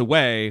 weeks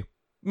away,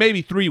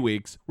 maybe 3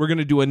 weeks, we're going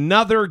to do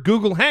another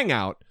Google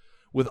Hangout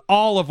with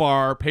all of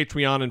our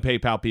Patreon and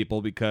PayPal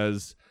people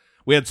because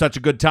we had such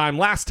a good time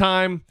last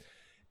time,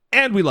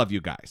 and we love you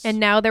guys. And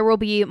now there will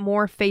be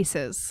more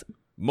faces.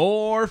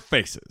 More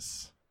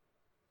faces.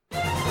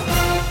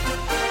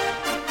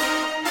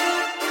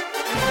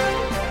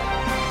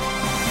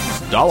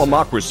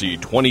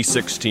 Dollamocracy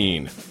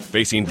 2016.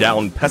 Facing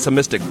down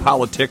pessimistic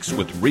politics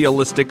with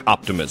realistic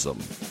optimism.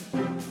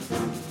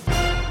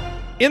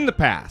 In the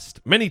past,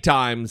 many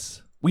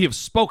times, we have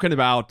spoken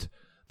about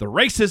the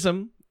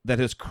racism that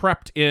has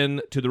crept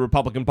into the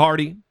Republican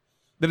Party,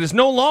 that is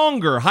no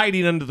longer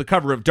hiding under the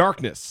cover of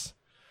darkness.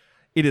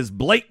 It is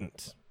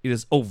blatant. It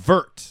is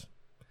overt.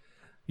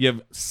 You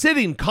have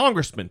sitting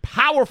congressmen,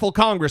 powerful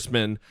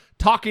congressmen,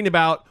 talking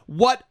about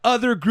what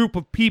other group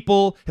of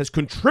people has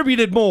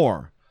contributed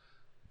more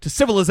to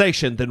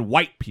civilization than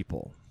white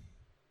people.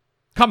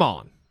 Come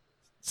on.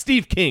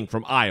 Steve King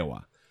from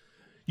Iowa.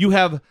 You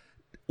have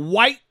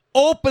white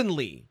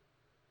openly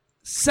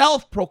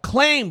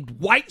self-proclaimed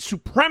white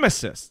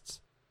supremacists,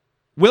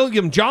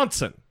 William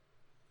Johnson,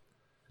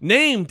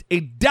 named a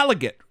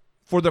delegate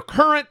for the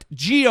current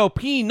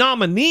GOP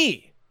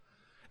nominee.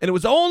 And it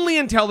was only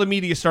until the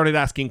media started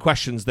asking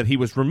questions that he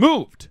was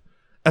removed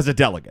as a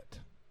delegate.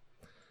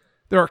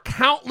 There are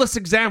countless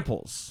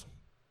examples.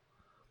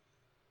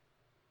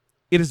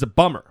 It is a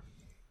bummer.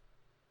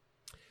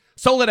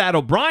 Soledad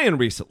O'Brien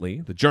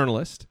recently, the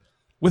journalist,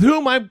 with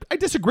whom I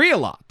disagree a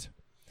lot,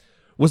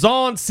 was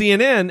on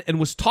CNN and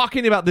was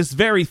talking about this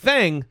very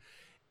thing,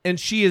 and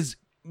she is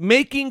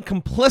making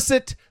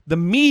complicit the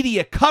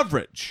media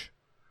coverage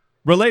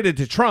related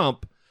to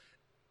Trump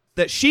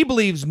that she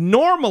believes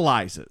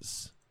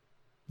normalizes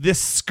this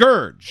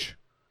scourge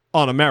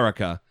on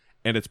America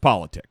and its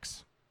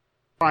politics.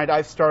 Right,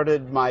 I've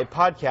started my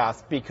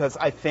podcast because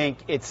I think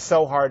it's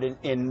so hard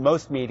in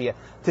most media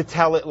to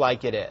tell it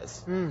like it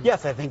is.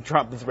 Yes, I think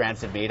Trump is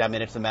rancid meat. I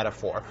mean, it's a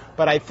metaphor.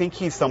 But I think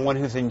he's someone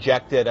who's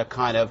injected a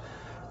kind of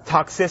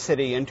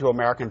toxicity into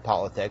American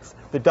politics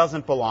that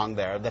doesn't belong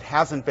there, that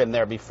hasn't been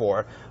there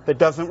before, that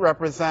doesn't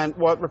represent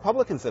what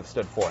Republicans have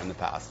stood for in the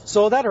past.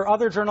 So that are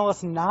other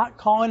journalists not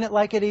calling it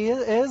like it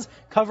is,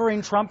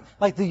 covering Trump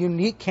like the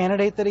unique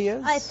candidate that he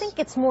is? I think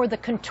it's more the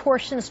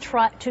contortions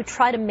try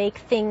to make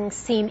things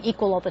seem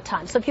equal all the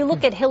time. So if you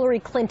look at Hillary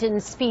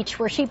Clinton's speech,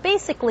 where she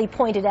basically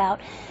pointed out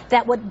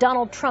that what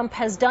Donald Trump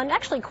has done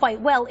actually quite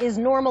well is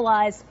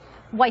normalize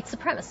white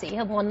supremacy,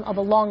 one of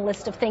a long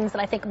list of things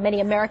that I think many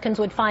Americans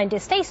would find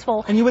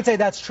distasteful. And you would say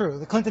that's true.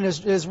 The Clinton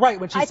is right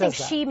when she says that. I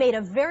think she made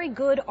a very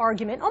good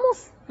argument,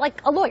 almost like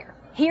a lawyer.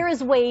 Here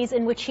is ways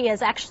in which he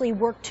has actually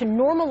worked to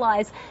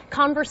normalize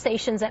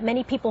conversations that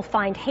many people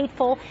find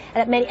hateful.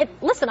 And that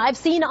listen, I've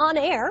seen on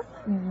air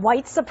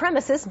white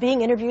supremacists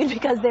being interviewed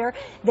because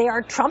they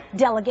are Trump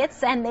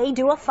delegates, and they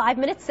do a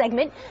 5-minute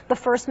segment, the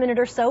first minute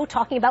or so,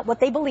 talking about what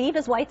they believe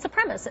is white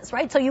supremacists,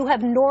 right? So you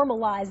have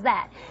normalized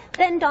that.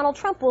 Then Donald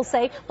Trump will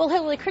say, well,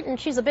 Hillary Clinton,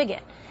 she's a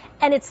bigot.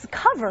 And it's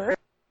covered.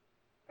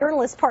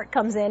 Journalist part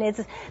comes in.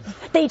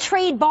 They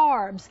trade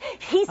barbs.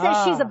 He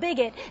says she's a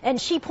bigot,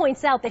 and she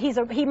points out that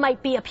he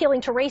might be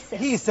appealing to racists.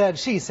 He said,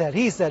 she said,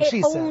 he said,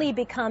 she said. It only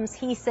becomes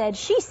he said,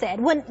 she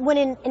said. When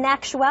in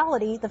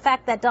actuality, the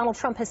fact that Donald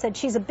Trump has said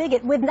she's a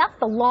bigot, with not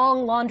the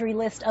long laundry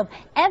list of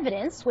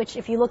evidence, which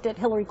if you looked at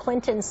Hillary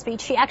Clinton's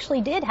speech, she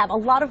actually did have a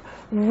lot of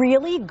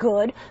really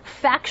good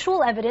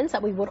factual evidence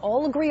that we would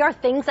all agree are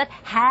things that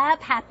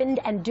have happened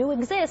and do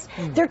exist.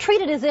 They're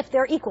treated as if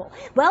they're equal.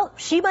 Well,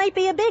 she might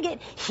be a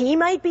bigot. He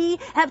might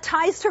have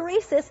ties to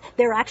racists.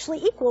 They're actually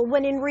equal,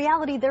 when in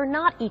reality they're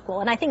not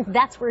equal. And I think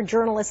that's where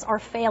journalists are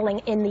failing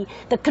in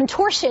the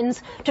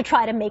contortions to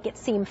try to make it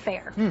seem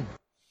fair.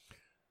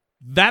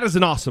 That is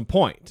an awesome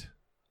point.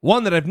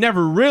 One that I've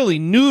never really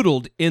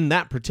noodled in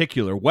that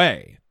particular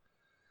way.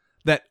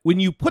 That when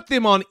you put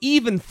them on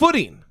even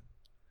footing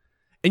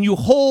and you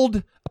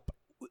hold,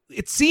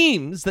 it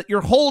seems that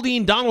you're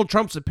holding Donald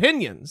Trump's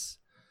opinions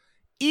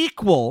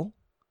equal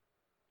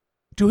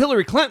to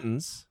Hillary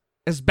Clinton's.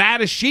 As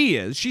bad as she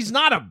is, she's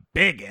not a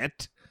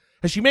bigot.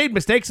 Has she made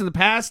mistakes in the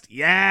past?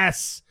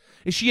 Yes.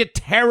 Is she a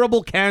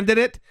terrible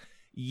candidate?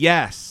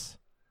 Yes.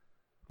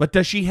 But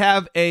does she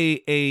have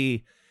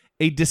a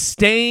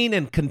disdain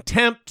and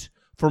contempt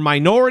for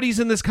minorities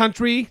in this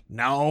country?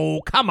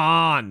 No. Come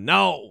on.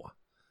 No.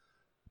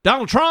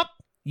 Donald Trump?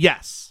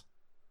 Yes.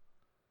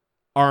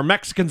 Are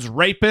Mexicans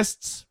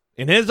rapists?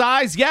 In his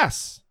eyes,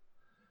 yes.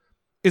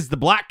 Is the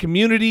black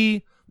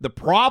community the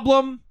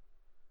problem?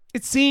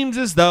 It seems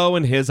as though,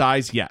 in his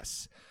eyes,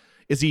 yes.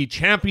 Is he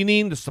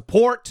championing the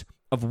support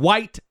of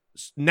white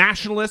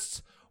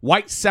nationalists,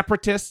 white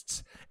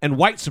separatists, and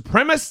white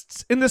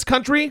supremacists in this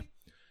country?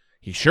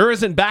 He sure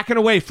isn't backing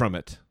away from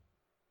it.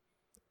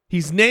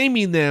 He's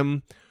naming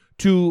them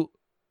to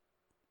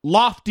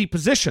lofty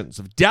positions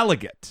of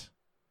delegate.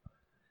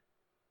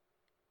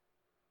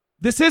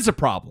 This is a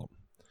problem.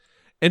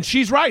 And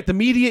she's right. The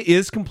media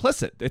is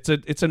complicit.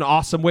 It's an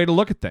awesome way to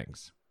look at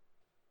things.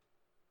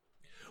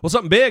 Well,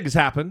 something big has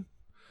happened.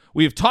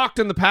 We've talked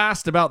in the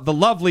past about the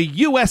lovely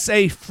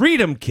USA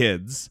Freedom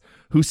Kids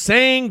who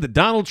sang the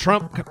Donald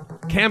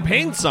Trump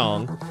campaign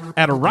song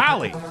at a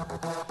rally.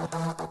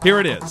 Here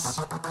it is.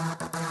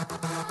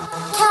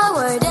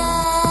 Cowardice.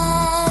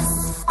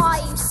 Are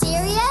you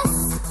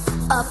serious?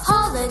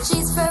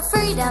 Apologies for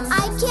freedom.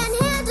 I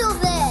can't handle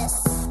this.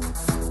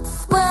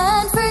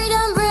 When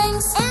freedom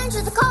rings,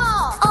 answer the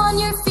call. On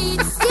your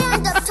feet,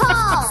 stand up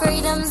tall.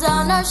 Freedom's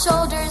on our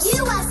shoulders.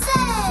 USA.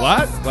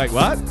 What? Like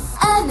what?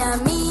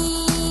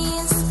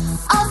 Enemies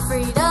of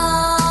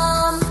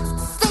freedom.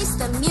 Face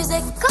the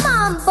music. Come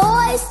on,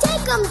 boys,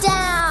 take them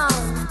down.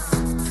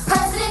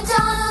 President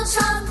Donald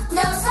Trump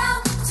knows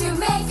how to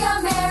make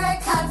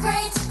America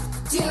great.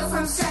 Deal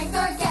from strength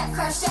or get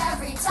crushed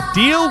every time.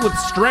 Deal with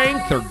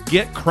strength or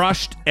get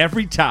crushed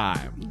every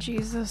time.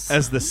 Jesus.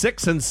 As the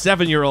 6- and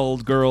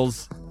 7-year-old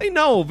girls, they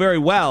know very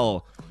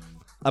well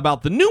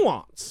about the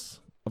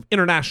nuance of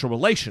international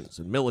relations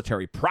and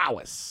military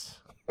prowess.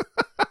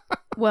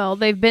 Well,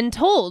 they've been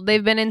told.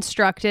 They've been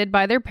instructed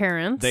by their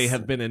parents. They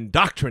have been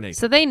indoctrinated.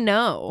 So they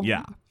know.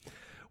 Yeah.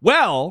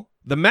 Well,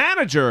 the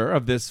manager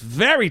of this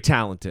very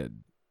talented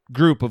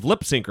group of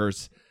lip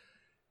syncers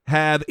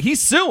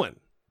he's suing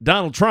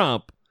Donald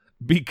Trump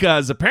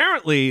because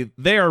apparently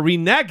they are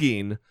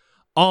reneging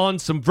on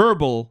some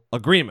verbal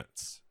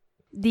agreements.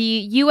 The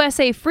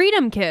USA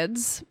Freedom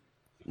Kids,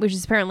 which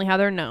is apparently how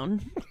they're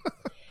known,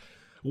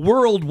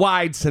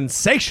 worldwide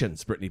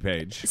sensations, Brittany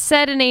Page,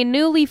 said in a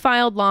newly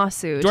filed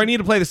lawsuit. Do I need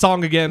to play the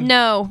song again?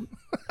 No.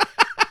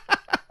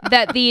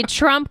 That the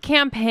Trump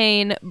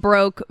campaign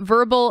broke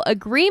verbal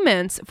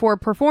agreements for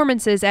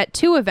performances at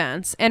 2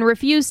 events and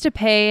refused to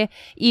pay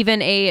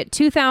even a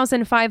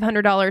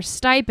 $2,500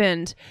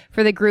 stipend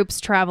for the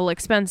group's travel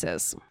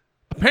expenses.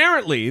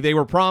 Apparently, they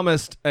were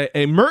promised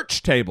a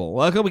merch table.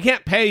 Well, we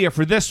can't pay you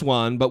for this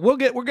one, but we'll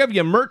give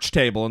you a merch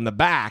table in the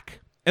back.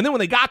 And then when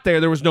they got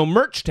there was no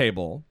merch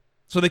table,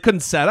 so they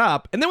couldn't set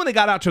up. And then when they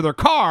got out to their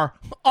car,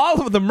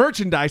 all of the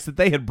merchandise that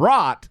they had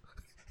brought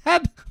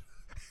had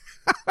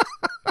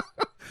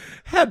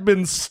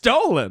been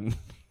stolen.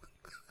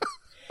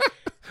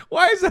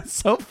 Why is that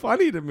so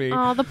funny to me?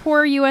 Oh, the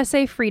poor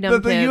USA Freedom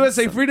kids. The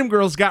USA Freedom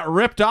girls got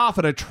ripped off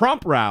at a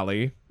Trump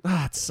rally.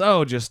 It's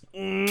so just...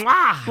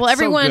 well,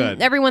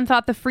 everyone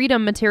thought the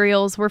Freedom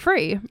materials were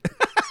free.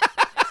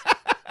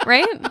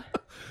 Right?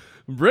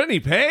 Brittany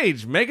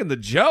Page making the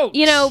jokes.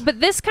 You know, but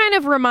this kind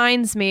of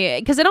reminds me,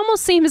 because it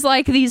almost seems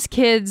like these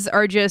kids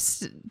are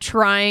just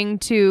trying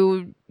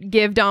to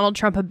give Donald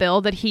Trump a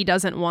bill that he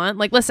doesn't want.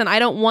 Like, listen, I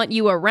don't want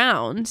you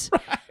around.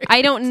 Right.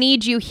 I don't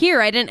need you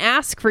here. I didn't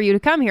ask for you to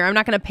come here. I'm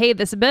not going to pay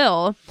this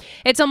bill.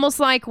 It's almost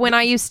like when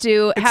I used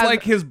to It's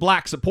like his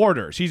black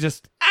supporters. He's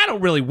just, I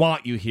don't really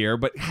want you here,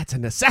 but it's a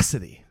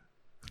necessity.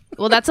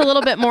 Well, that's a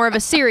little bit more of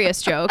a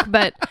serious joke,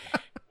 but...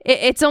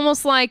 It's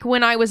almost like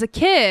when I was a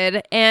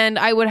kid and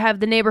I would have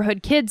the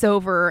neighborhood kids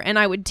over and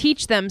I would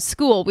teach them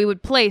school. We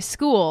would play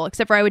school,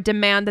 except for I would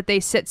demand that they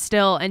sit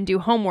still and do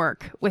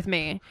homework with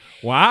me.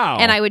 Wow.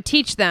 And I would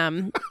teach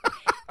them.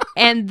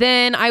 And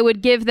then I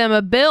would give them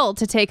a bill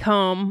to take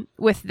home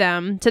with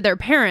them to their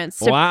parents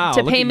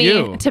to pay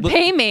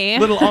me.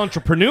 Little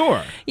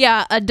entrepreneur.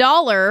 Yeah,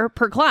 $1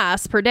 per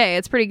class per day.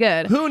 It's pretty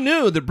good. Who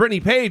knew that Brittany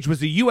Page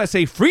was a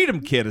USA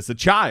Freedom Kid as a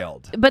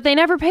child? But they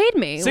never paid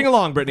me. Sing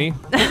along, Brittany.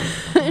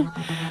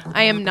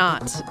 I am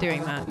not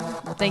doing that.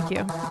 Thank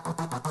you.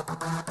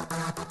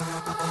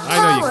 I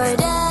know you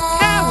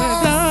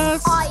can.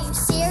 Are you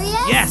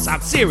serious? Yes,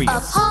 I'm serious.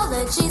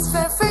 Apologies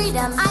for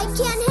freedom. I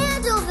can't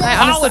handle this.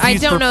 I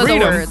don't know the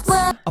words.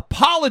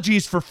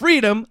 Apologies for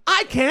freedom.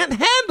 I can't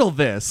handle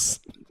this.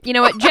 You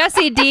know what?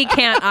 Jesse D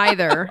can't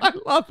either. I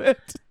love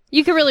it.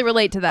 You can really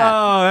relate to that.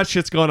 Oh, that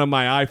shit's going on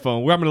my iPhone.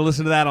 I'm going to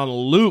listen to that on a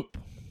loop.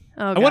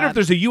 Oh, I wonder if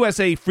there's a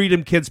USA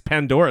Freedom Kids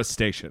Pandora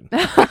station.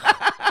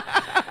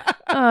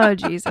 Oh,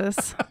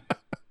 Jesus.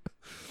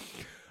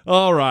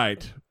 All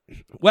right.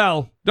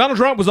 Well, Donald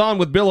Trump was on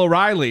with Bill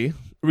O'Reilly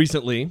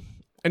recently,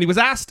 and he was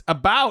asked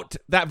about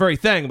that very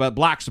thing, about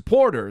black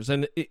supporters.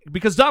 And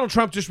because Donald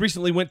Trump just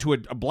recently went to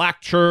a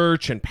black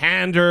church and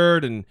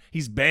pandered, and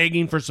he's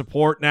begging for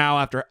support now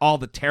after all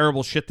the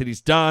terrible shit that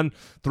he's done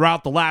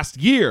throughout the last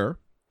year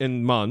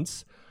and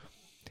months.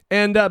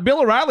 And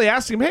Bill O'Reilly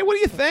asked him, hey, what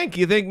do you think?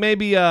 You think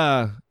maybe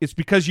it's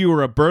because you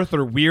were a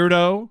birther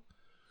weirdo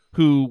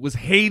who was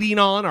hating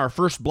on our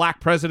first black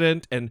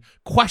president and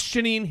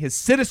questioning his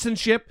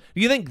citizenship?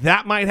 Do you think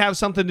that might have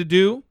something to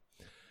do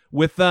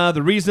with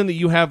the reason that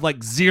you have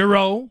like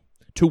 0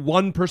 to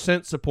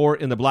 1%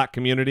 support in the black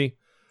community?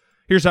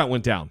 Here's how it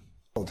went down.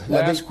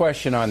 Last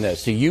question on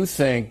this. Do you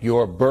think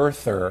your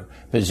birther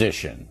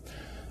position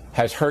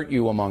has hurt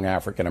you among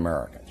African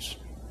Americans?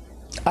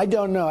 I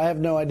don't know. I have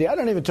no idea. I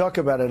don't even talk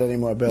about it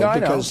anymore, Bill, no,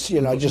 because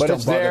I just but don't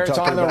it's bother there,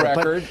 talking it's on the about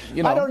record,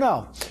 it. But I don't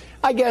know.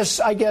 I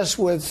guess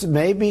with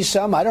maybe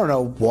some. I don't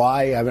know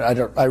why. I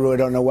mean, I really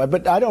don't know why.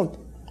 But I don't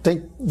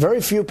think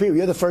very few people.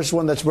 You're the first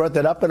one that's brought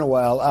that up in a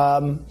while.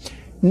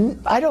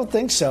 I don't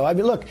think so. I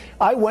mean, look,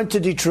 I went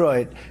to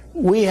Detroit.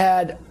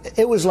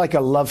 It was like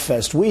a love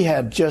fest. We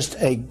had just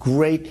a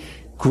great,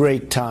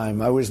 great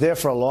time. I was there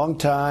for a long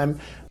time.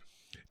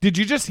 Did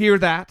you just hear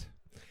that?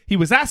 He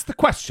was asked the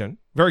question,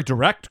 very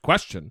direct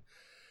question.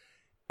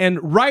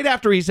 And right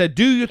after he said,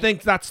 do you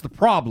think that's the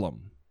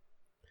problem?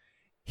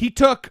 He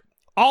took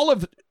all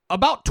of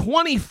about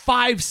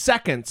 25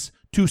 seconds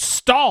to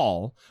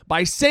stall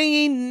by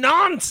saying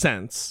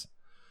nonsense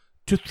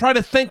to try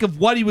to think of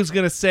what he was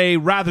going to say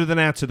rather than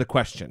answer the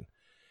question.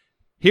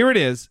 Here it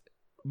is.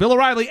 Bill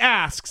O'Reilly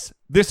asks,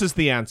 this is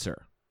the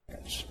answer.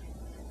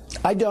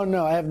 I don't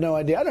know. I have no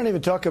idea. I don't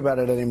even talk about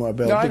it anymore,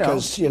 Bill, no,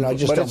 because I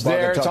just but don't it's bother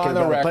there, talking it's on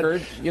the about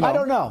record, it. But I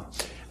don't know.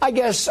 I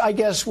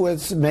guess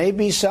with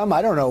maybe some.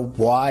 I don't know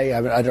why.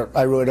 I mean,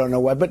 I really don't know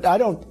why. But I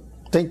don't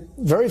think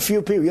very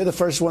few people. You're the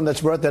first one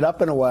that's brought that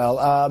up in a while.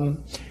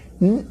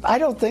 I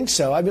don't think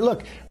so. I mean,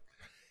 look.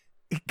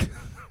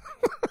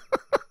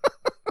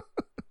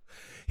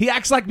 He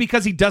acts like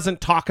because he doesn't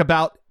talk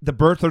about the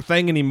birther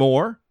thing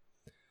anymore,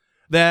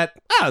 that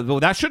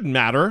that shouldn't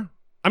matter.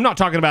 I'm not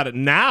talking about it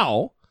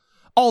now.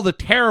 All the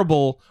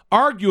terrible,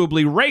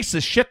 arguably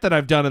racist shit that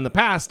I've done in the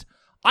past,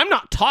 I'm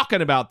not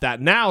talking about that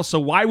now, so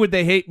why would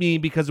they hate me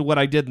because of what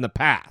I did in the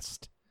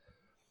past?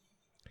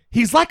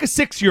 He's like a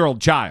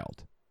 6-year-old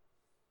child.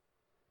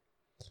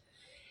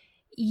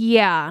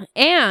 Yeah,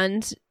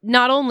 and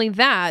not only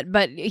that,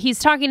 but he's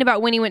talking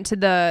about when he went to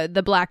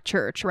the black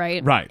church,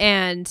 right? Right.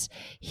 And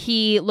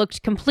he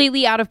looked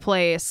completely out of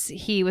place.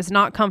 He was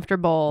not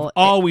comfortable.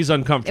 Always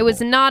uncomfortable. It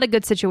was not a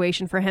good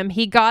situation for him.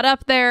 He got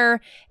up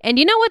there, and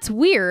you know what's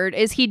weird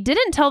is he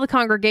didn't tell the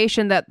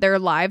congregation that their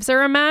lives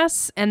are a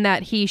mess and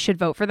that he should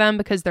vote for them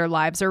because their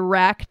lives are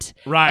wrecked.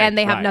 Right. And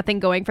they have nothing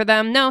going for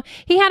them. No,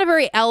 he had a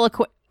very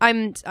eloquent...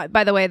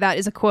 by the way, that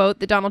is a quote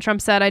that Donald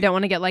Trump said. I don't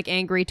want to get like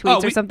angry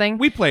tweets or something.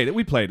 We played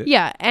it.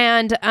 Yeah.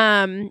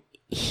 And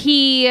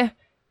he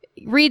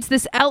reads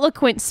this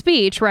eloquent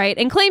speech, right?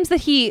 And claims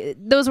that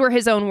those were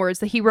his own words,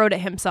 that he wrote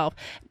it himself.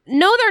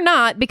 No, they're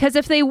not, because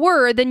if they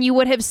were, then you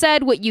would have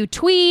said what you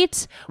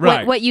tweet,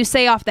 right. what you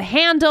say off the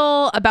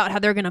handle about how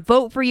they're going to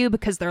vote for you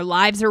because their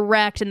lives are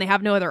wrecked and they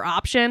have no other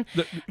option.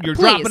 You're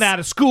dropping out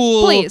of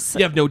school. Please.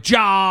 You have no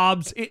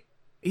jobs.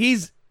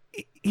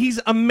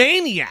 He's a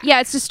maniac. Yeah,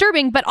 it's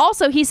disturbing. But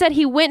also, he said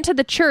he went to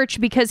the church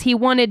because he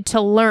wanted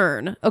to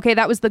learn. Okay,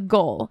 that was the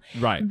goal.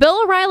 Right.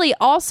 Bill O'Reilly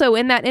also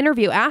in that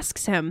interview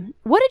asks him,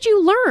 "What did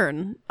you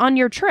learn on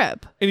your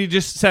trip?" And he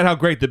just said how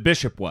great the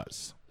bishop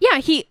was. Yeah,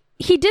 he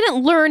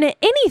didn't learn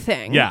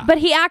anything. Yeah. But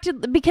he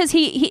acted because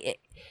he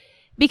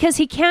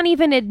can't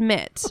even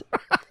admit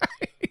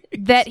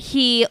that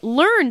he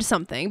learned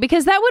something,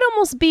 because that would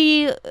almost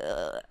be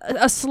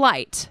a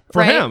slight for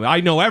right? him.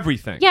 I know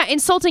everything. Yeah,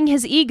 insulting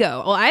his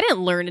ego. Well, I didn't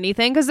learn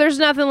anything because there's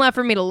nothing left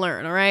for me to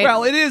learn. All right.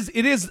 Well, it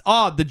is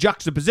odd, the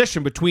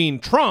juxtaposition between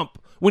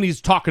Trump when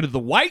he's talking to the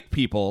white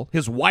people,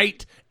 his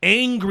white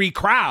angry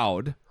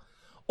crowd,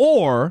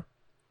 or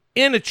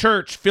in a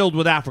church filled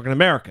with African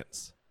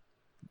Americans.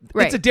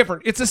 Right.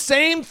 It's the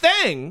same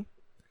thing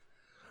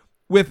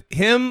with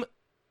him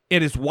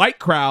in his white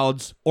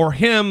crowds or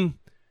him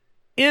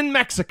in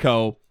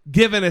Mexico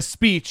giving a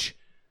speech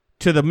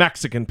to the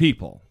Mexican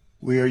people.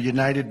 We are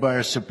united by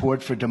our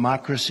support for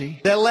democracy.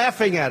 They're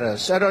laughing at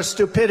us, at our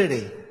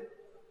stupidity.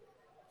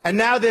 And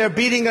now they're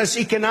beating us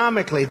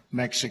economically.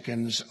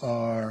 Mexicans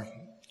are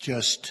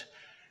just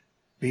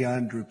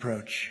beyond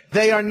reproach.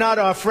 They are not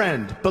our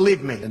friend,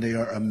 believe me. And they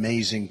are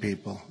amazing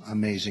people,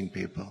 amazing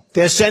people.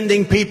 They're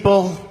sending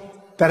people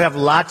that have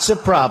lots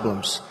of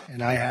problems.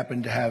 And I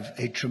happen to have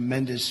a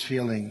tremendous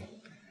feeling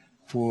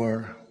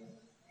for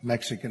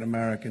Mexican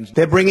Americans.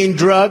 They're bringing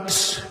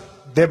drugs.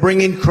 They're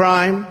bringing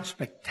crime.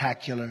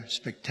 Spectacular,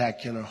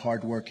 spectacular,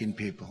 hardworking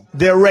people.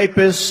 They're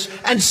rapists.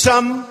 And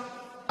some,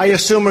 I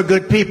assume, are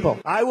good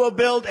people. I will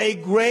build a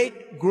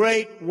great,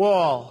 great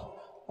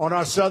wall on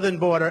our southern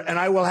border, and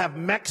I will have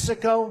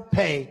Mexico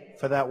pay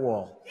for that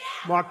wall.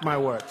 Mark my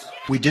words.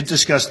 We did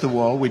discuss the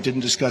wall. We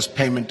didn't discuss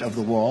payment of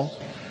the wall.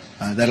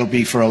 That'll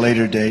be for a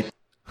later date.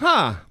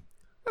 Huh.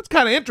 That's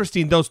kind of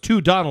interesting, those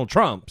two Donald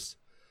Trumps.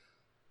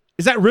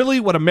 Is that really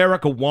what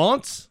America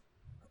wants?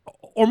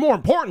 Or more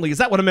importantly, is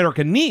that what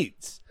America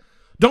needs?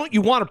 Don't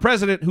you want a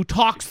president who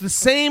talks the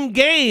same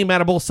game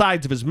out of both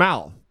sides of his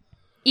mouth?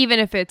 Even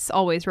if it's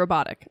always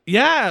robotic.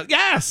 Yeah,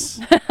 yes.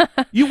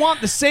 You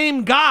want the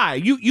same guy.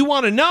 You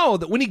want to know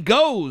that when he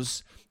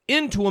goes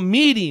into a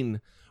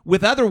meeting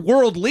with other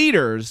world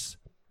leaders,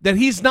 that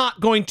he's not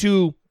going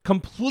to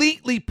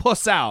completely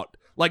puss out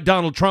like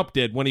Donald Trump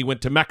did when he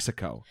went to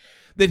Mexico.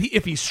 That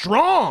if he's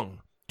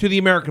strong to the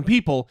American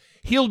people,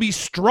 he'll be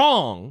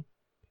strong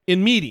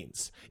in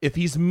meetings. If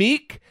he's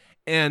meek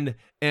and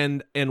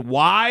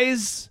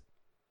wise,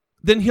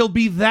 then he'll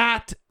be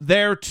that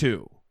there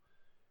too.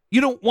 You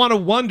don't want to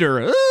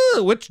wonder,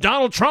 which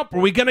Donald Trump are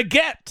we going to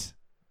get?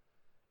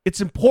 It's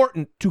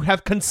important to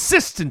have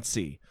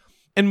consistency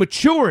and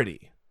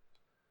maturity.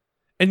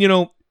 And, you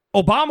know,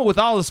 Obama, with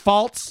all his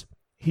faults,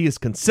 he is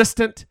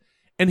consistent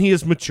and he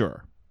is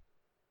mature.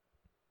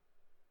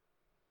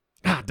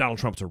 Donald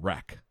Trump's a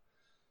wreck.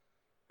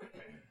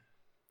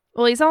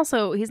 Well, he's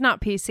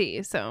not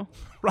PC, so.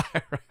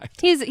 Right.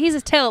 He's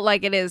a tell it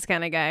like it is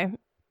kind of guy.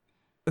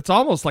 It's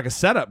almost like a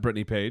setup,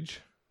 Brittany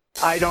Page.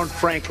 I don't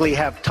frankly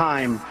have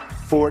time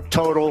for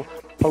total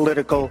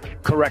political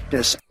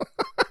correctness.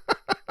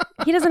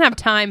 He doesn't have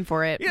time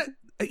for it. Yeah,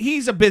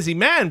 he's a busy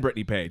man,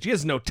 Brittany Page. He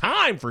has no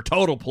time for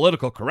total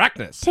political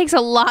correctness. Takes a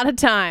lot of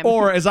time.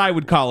 Or, as I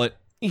would call it,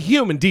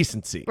 human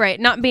decency. Right,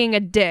 not being a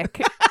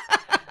dick.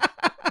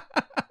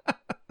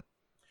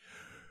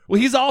 Well,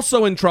 he's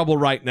also in trouble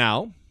right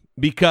now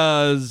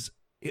because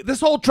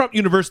this whole Trump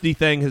University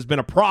thing has been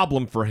a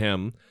problem for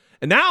him.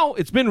 And now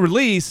it's been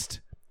released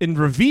and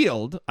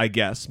revealed, I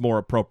guess, more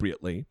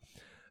appropriately,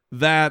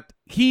 that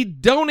he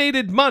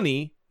donated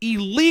money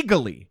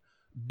illegally,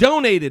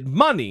 donated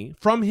money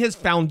from his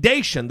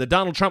foundation,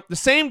 the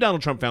same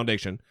Donald Trump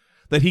Foundation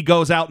that he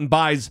goes out and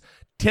buys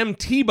Tim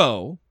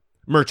Tebow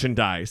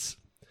merchandise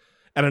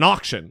at an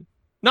auction,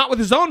 not with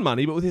his own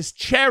money, but with his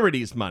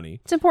charity's money.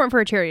 It's important for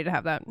a charity to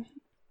have that.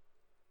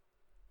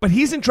 But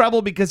he's in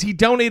trouble because he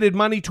donated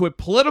money to a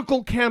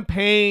political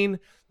campaign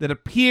that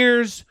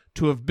appears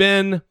to have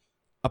been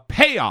a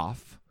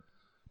payoff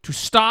to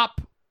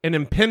stop an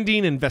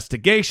impending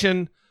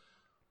investigation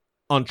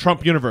on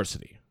Trump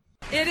University.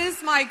 It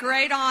is my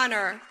great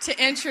honor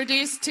to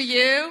introduce to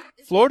you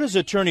Florida's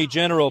Attorney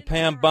General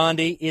Pam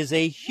Bondi is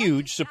a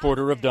huge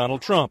supporter of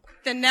Donald Trump.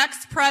 the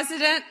next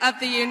president of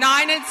the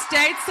United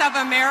States of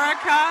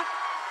America,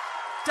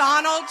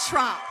 Donald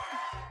Trump.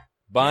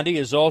 Bondi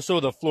is also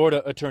the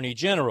Florida Attorney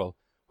General,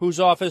 whose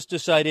office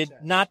decided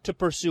not to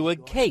pursue a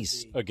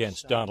case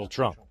against Donald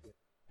Trump.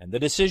 And the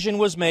decision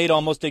was made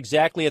almost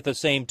exactly at the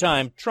same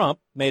time Trump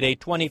made a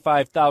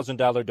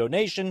 $25,000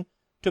 donation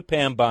to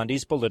Pam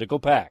Bondi's political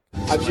PAC.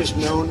 I've just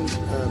known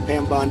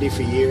Pam Bondi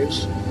for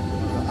years.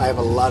 I have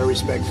a lot of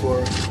respect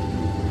for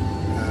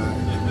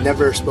her.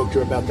 Never spoke to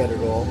her about that at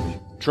all.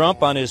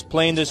 Trump on his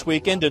plane this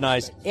weekend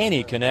denies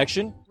any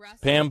connection.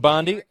 Pam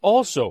Bondi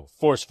also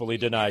forcefully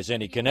denies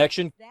any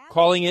connection,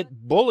 calling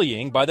it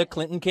bullying by the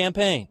Clinton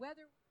campaign.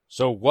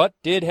 So what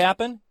did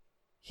happen?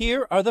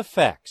 Here are the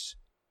facts.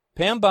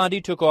 Pam Bondi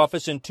took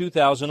office in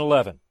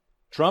 2011.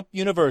 Trump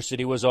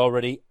University was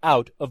already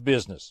out of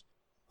business.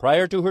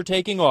 Prior to her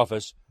taking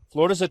office,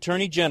 Florida's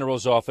Attorney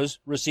General's office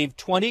received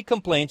 20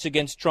 complaints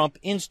against Trump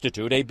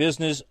Institute, a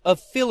business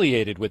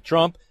affiliated with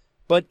Trump,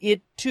 but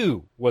it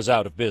too was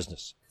out of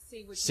business.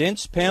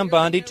 Since Pam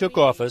Bondi took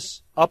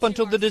office, up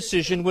until the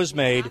decision was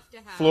made,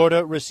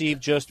 Florida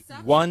received just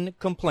one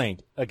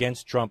complaint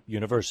against Trump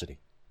University.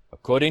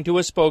 According to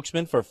a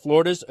spokesman for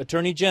Florida's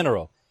Attorney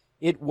General,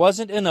 it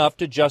wasn't enough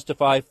to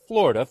justify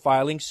Florida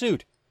filing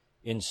suit.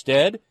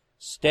 Instead,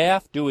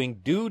 staff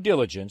doing due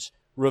diligence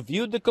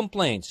reviewed the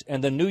complaints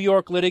and the New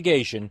York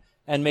litigation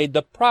and made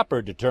the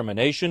proper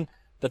determination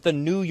that the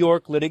New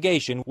York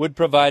litigation would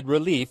provide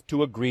relief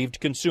to aggrieved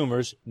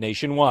consumers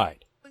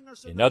nationwide.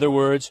 In other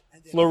words,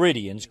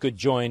 Floridians could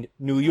join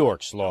New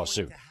York's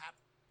lawsuit.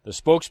 The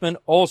spokesman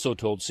also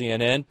told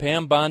CNN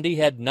Pam Bondi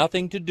had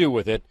nothing to do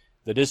with it.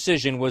 The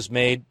decision was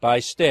made by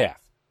staff.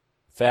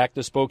 In fact,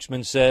 the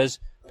spokesman says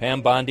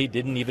Pam Bondi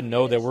didn't even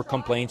know there were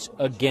complaints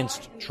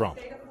against Trump.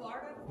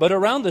 But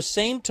around the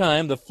same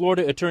time the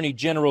Florida Attorney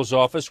General's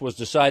office was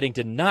deciding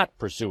to not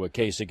pursue a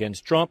case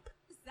against Trump,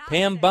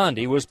 Pam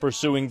Bondi was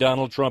pursuing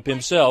Donald Trump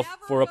himself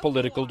for a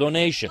political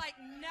donation.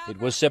 It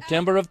was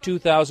September of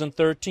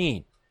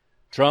 2013.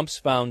 Trump's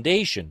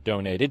foundation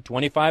donated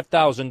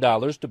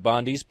 $25,000 to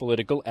Bondi's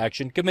Political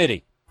Action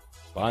Committee.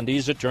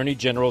 Bondi's Attorney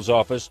General's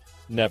office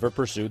never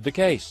pursued the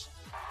case.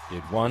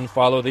 Did one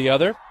follow the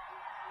other?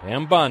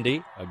 Pam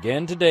Bondi,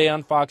 again today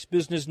on Fox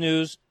Business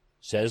News,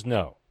 says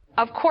no.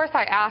 Of course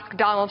I asked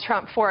Donald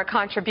Trump for a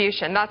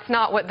contribution. That's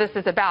not what this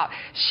is about.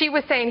 She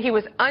was saying he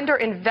was under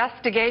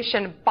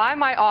investigation by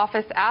my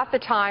office at the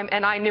time,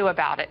 and I knew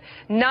about it,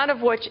 none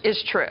of which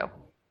is true.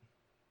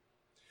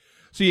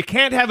 So you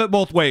can't have it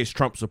both ways,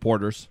 Trump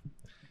supporters.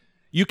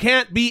 You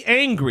can't be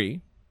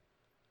angry,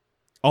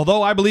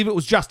 although I believe it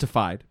was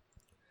justified,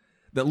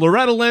 that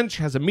Loretta Lynch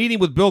has a meeting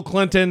with Bill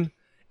Clinton,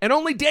 and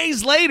only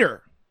days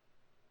later,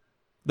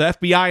 the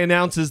FBI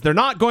announces they're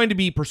not going to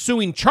be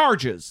pursuing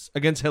charges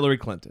against Hillary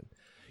Clinton.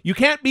 You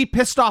can't be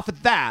pissed off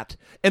at that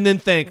and then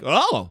think,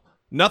 oh,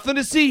 nothing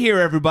to see here,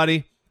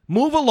 everybody.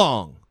 Move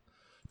along.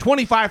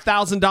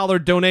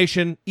 $25,000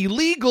 donation,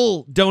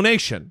 illegal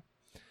donation,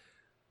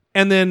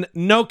 and then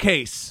no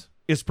case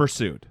is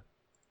pursued.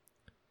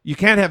 You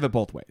can't have it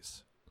both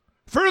ways.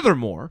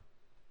 Furthermore,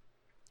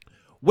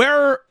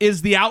 where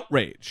is the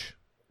outrage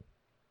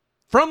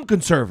from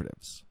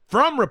conservatives,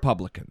 from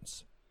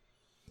Republicans,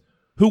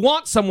 who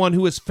want someone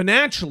who is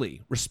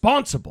financially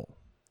responsible,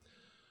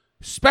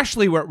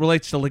 especially where it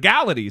relates to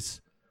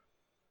legalities?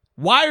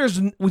 Why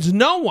was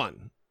no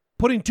one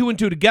putting two and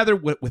two together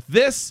with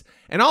this,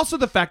 and also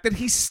the fact that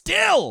he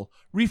still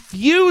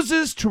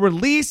refuses to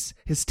release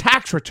his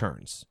tax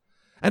returns?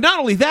 And not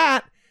only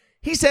that,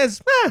 he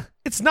says,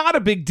 it's not a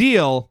big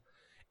deal,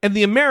 and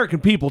the American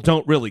people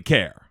don't really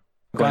care.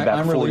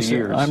 I'm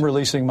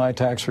releasing my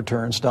tax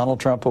returns. Donald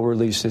Trump will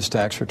release his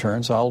tax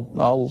returns.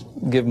 I'll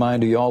give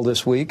mine to you all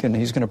this week, and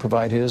he's going to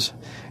provide his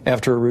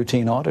after a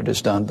routine audit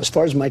is done. As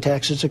far as my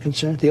taxes are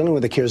concerned, the only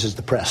one that cares is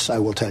the press, I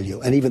will tell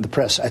you. And even the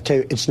press, I tell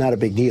you, it's not a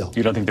big deal.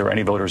 You don't think there are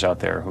any voters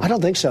out there who... I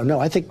don't think so, no.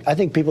 I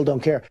think people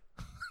don't care.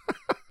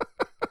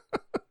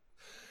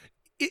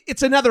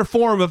 It's another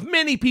form of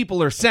many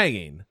people are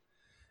saying.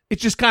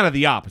 It's just kind of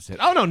the opposite.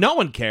 Oh, no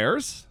one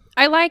cares.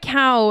 I like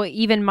how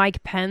even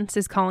Mike Pence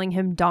is calling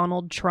him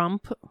Donald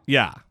Trump.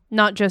 Yeah.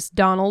 Not just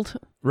Donald.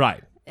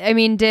 Right. I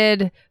mean,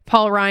 did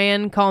Paul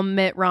Ryan call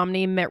Mitt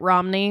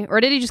Romney? Or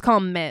did he just call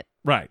him Mitt?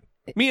 Right.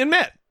 Me and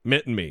Mitt.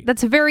 Mitt and me.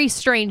 That's very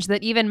strange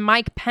that even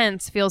Mike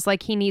Pence feels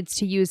like he needs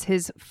to use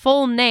his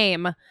full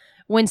name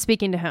when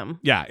speaking to him.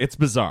 Yeah, it's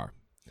bizarre.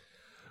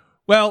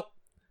 Well,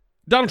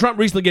 Donald Trump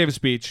recently gave a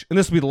speech, and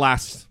this will be the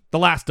last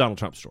Donald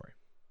Trump story.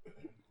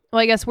 Well,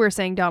 I guess we're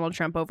saying Donald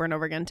Trump over and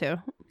over again, too.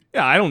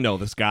 Yeah, I don't know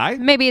this guy.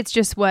 Maybe it's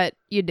just what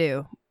you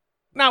do.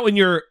 Not when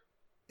you're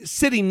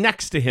sitting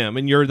next to him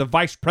and you're the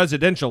vice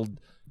presidential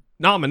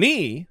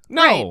nominee.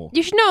 No. Right.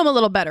 You should know him a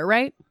little better,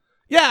 right?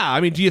 Yeah,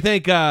 I mean, do you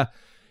think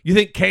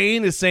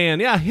Kane is saying,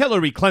 yeah,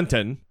 Hillary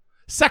Clinton,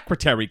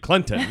 Secretary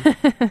Clinton?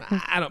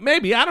 I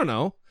don't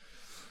know.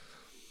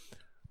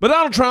 But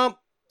Donald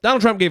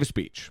Trump gave a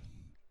speech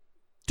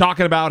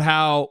talking about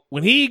how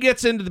when he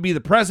gets into to be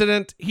the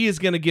president, he is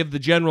going to give the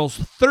generals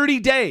 30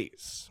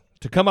 days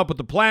to come up with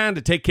a plan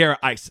to take care of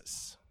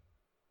ISIS.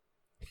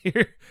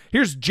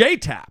 Here's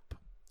J-Tap,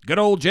 good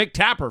old Jake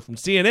Tapper from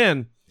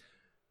CNN,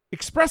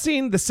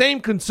 expressing the same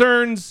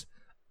concerns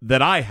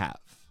that I have.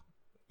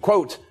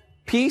 Quote,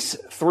 peace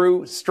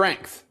through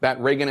strength. That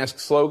Reagan-esque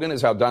slogan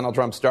is how Donald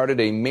Trump started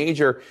a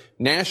major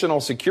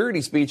national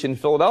security speech in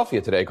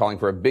Philadelphia today, calling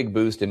for a big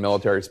boost in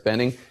military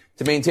spending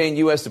to maintain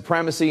U.S.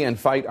 supremacy and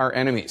fight our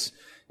enemies.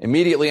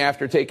 Immediately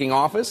after taking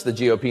office, the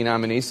GOP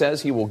nominee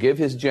says he will give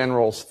his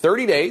generals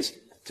 30 days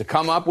to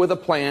come up with a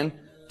plan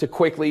to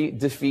quickly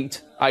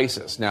defeat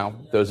ISIS. Now,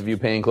 those of you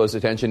paying close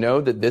attention know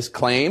that this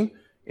claim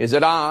is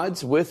at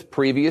odds with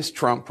previous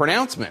Trump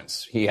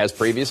pronouncements. He has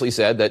previously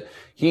said that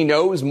he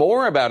knows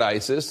more about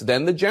ISIS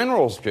than the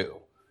generals do.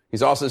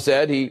 He's also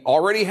said he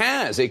already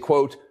has a,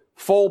 quote,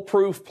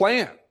 foolproof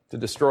plan to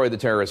destroy the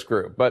terrorist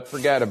group. But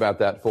forget about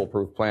that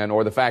foolproof plan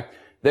or the fact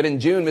that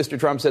in June, Mr.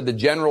 Trump said the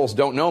generals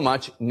don't know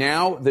much.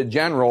 Now the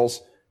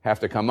generals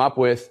have to come up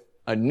with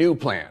a new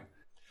plan.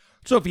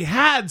 So if he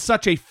had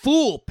such a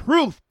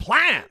foolproof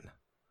plan,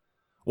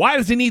 why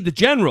does he need the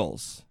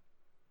generals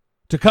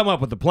to come up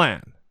with a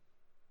plan?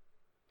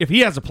 If he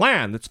has a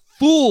plan that's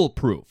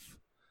foolproof,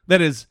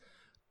 that is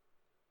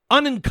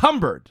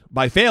unencumbered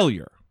by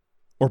failure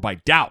or by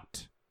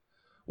doubt,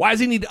 why does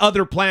he need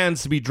other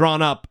plans to be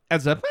drawn up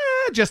as a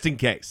just in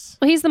case?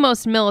 Well, he's the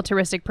most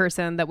militaristic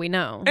person that we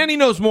know. And he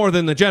knows more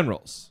than the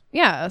generals.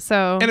 Yeah,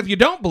 so... And if you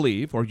don't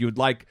believe, or you would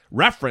like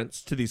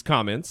reference to these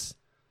comments,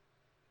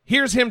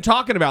 here's him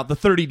talking about the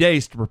 30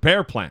 days to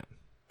prepare plan.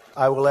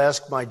 I will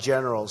ask my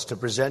generals to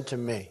present to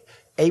me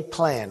a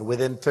plan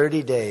within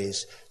 30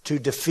 days to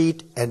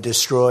defeat and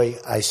destroy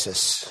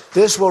ISIS.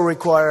 This will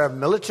require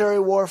military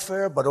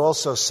warfare, but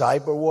also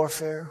cyber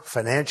warfare,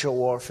 financial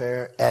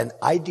warfare, and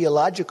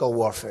ideological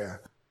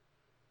warfare.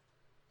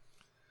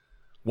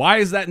 Why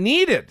is that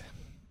needed?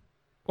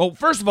 Well,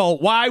 first of all,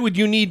 why would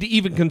you need to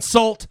even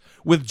consult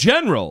with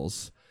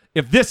generals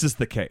if this is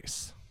the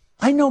case?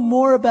 I know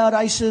more about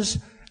ISIS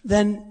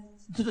than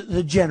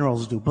the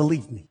generals do,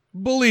 believe me.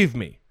 Believe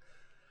me.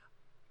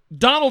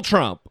 Donald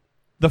Trump,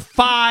 the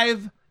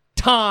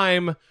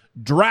 5-time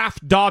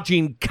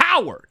draft-dodging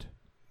coward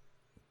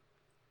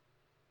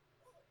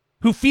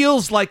who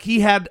feels like he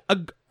had a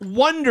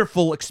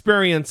wonderful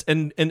experience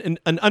and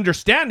an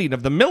understanding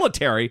of the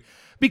military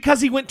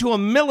because he went to a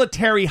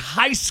military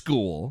high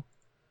school.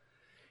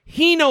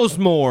 He knows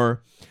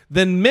more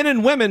than men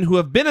and women who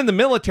have been in the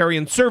military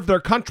and served their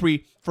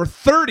country for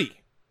 30,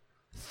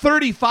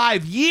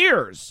 35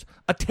 years,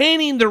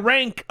 attaining the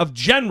rank of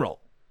general.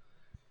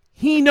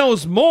 He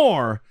knows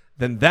more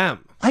than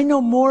them. I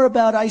know more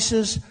about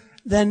ISIS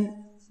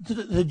than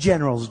the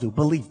generals do,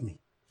 believe me.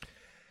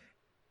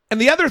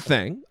 And the other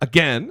thing,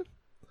 again,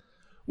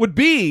 would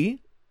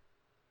be,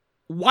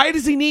 why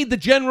does he need the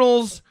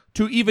generals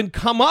to even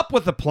come up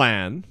with a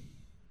plan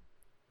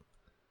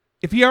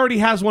if he already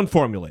has one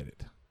formulated?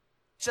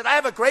 He said, I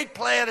have a great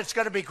plan, it's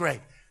going to be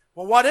great.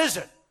 Well, what is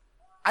it?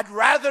 I'd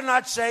rather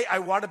not say I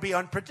want to be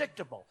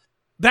unpredictable.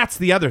 That's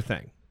the other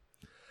thing.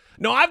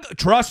 No,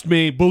 trust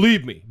me,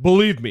 believe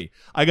me.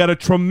 I got a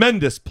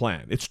tremendous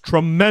plan. It's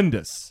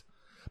tremendous.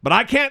 But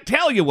I can't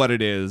tell you what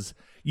it is.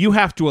 You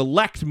have to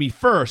elect me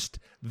first,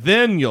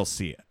 then you'll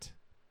see it.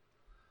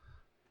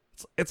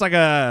 It's like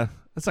a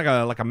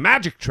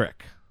magic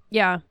trick.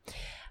 Yeah.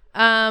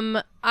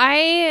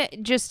 I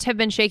just have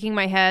been shaking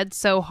my head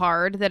so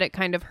hard that it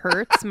kind of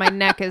hurts. My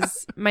neck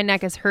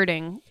is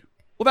hurting.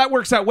 Well, that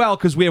works out well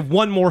because we have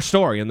one more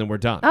story and then we're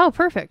done. Oh,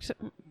 perfect.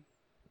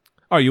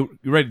 Oh, you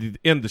ready to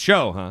end the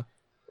show, huh?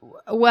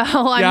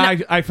 Well,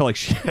 I feel like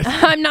shit.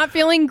 I'm not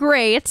feeling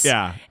great.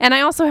 Yeah. And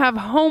I also have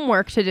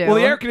homework to do. Well,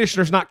 the air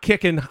conditioner's not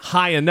kicking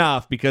high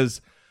enough because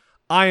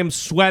I am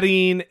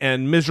sweating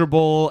and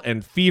miserable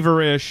and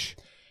feverish.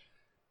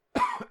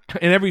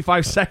 And every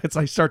 5 seconds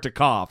I start to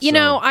cough. You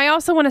know, I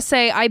also want to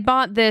say I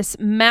bought this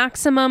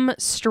maximum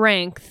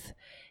strength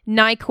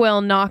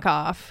NyQuil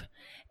knockoff.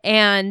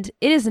 And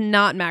it is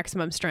not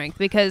maximum strength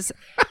because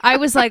I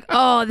was like,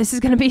 oh, this is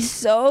going to be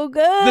so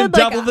good. Then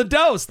double the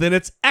dose. Then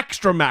it's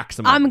extra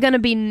maximum. I'm going to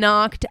be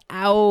knocked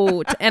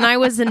out. And I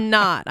was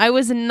not. I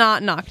was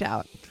not knocked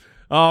out.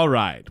 All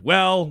right.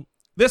 Well,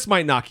 this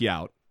might knock you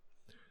out.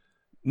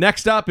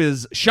 Next up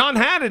is Sean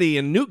Hannity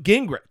and Newt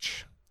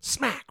Gingrich.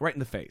 Smack right in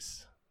the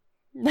face.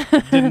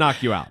 Didn't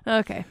knock you out.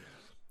 Okay.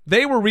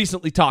 They were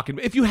recently talking.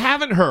 If you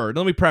haven't heard,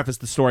 let me preface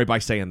the story by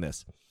saying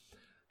this.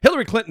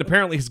 Hillary Clinton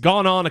apparently has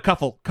gone on a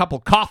couple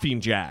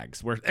coughing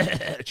jags where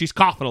she's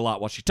coughing a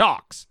lot while she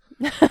talks.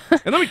 And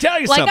let me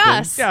tell you like something.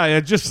 Us. Yeah,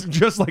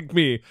 just like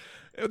me.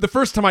 The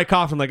first time I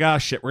coughed, I'm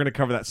like, shit, we're going to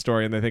cover that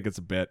story, and they think it's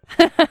a bit.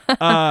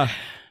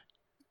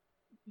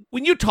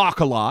 When you talk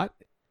a lot,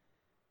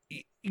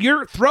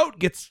 your throat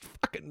gets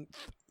fucking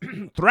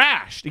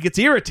thrashed. It gets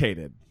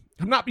irritated.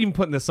 I'm not even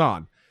putting this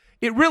on.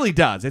 It really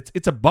does.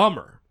 It's a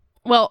bummer.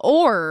 Well,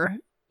 or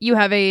you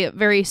have a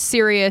very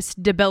serious,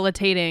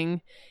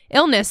 debilitating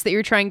illness that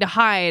you're trying to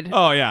hide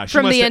Oh, yeah.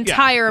 from the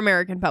entire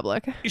American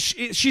public.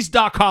 She's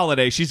Doc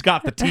Holliday. She's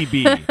got the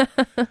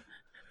TB.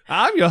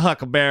 I'm your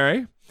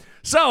Huckleberry.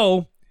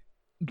 So,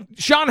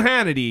 Sean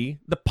Hannity,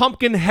 the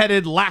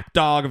pumpkin-headed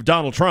lapdog of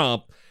Donald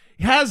Trump,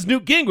 has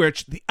Newt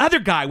Gingrich, the other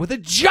guy with a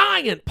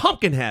giant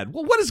pumpkin head.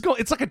 Well, what is going?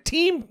 It's like a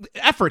team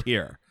effort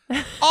here.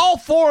 All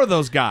four of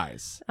those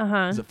guys.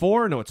 Is it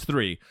four? No, it's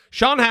three.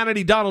 Sean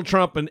Hannity, Donald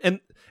Trump, and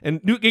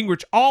Newt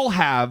Gingrich all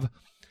have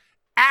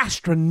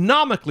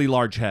astronomically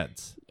large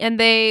heads. And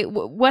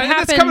what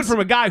happened? That's coming from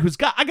a guy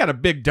I got a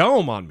big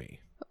dome on me.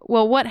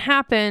 Well, what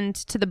happened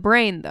to the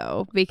brain,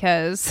 though?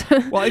 Because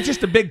well, it's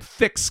just a big,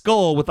 thick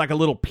skull with like a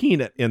little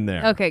peanut in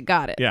there. Okay,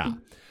 got it. Yeah.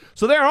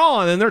 So they're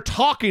on, and they're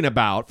talking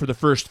about, for the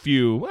first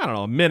few, I don't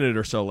know, a minute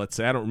or so, let's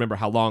say. I don't remember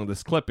how long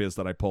this clip is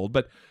that I pulled,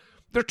 but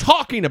they're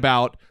talking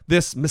about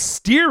this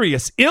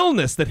mysterious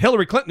illness that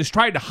Hillary Clinton has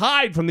tried to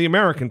hide from the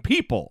American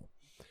people.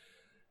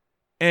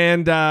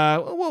 And,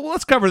 well,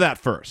 let's cover that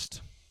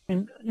first.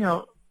 And,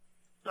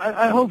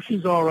 I hope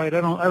she's all right.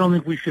 I don't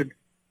think we should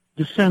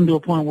descend to a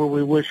point where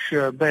we wish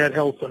bad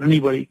health on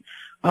anybody.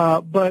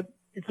 But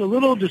it's a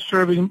little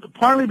disturbing,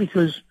 partly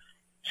because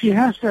she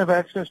has to have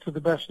access to the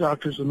best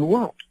doctors in the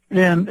world.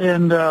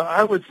 And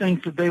I would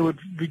think that they would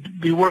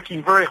be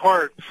working very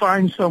hard to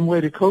find some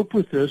way to cope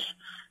with this,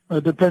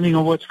 depending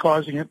on what's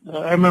causing it.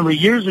 I remember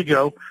years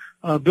ago,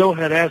 Bill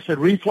had acid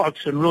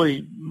reflux and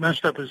really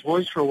messed up his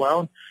voice for a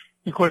while.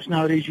 Of course,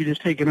 nowadays you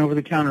just take an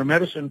over-the-counter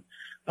medicine,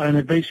 and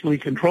it basically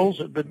controls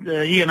it. But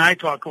he and I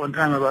talked one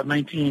time about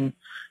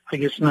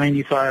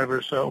 95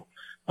 or so,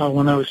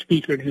 when I was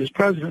speaker and he was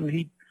president.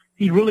 And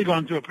he'd really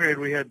gone through a period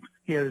where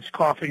he had his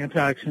coughing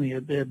attacks, and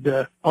and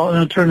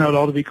it turned out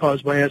all to be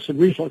caused by acid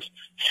reflux.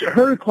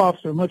 Her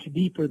coughs are much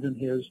deeper than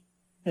his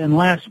and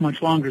last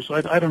much longer, so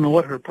I don't know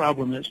what her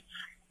problem is.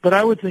 But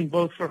I would think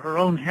both for her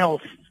own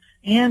health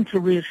and to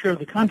reassure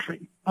the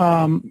country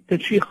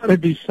that she ought to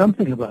do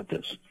something about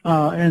this.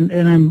 And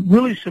I'm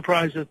really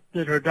surprised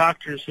that her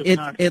doctors have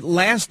not. It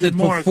lasted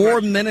for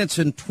 4 minutes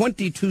and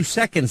 22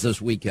 seconds this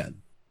weekend.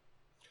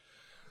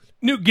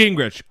 Newt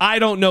Gingrich, I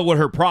don't know what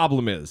her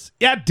problem is.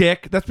 Yeah,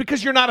 Dick, that's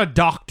because you're not a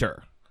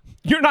doctor.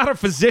 You're not a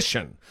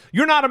physician.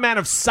 You're not a man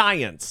of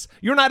science.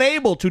 You're not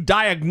able to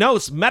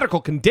diagnose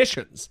medical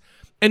conditions.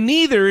 And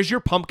neither is your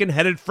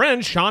pumpkin-headed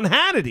friend, Sean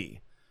Hannity.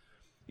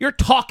 You're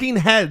talking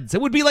heads.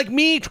 It would be like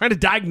me trying to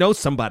diagnose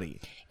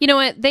somebody. You know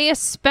what? They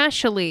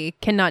especially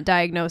cannot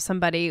diagnose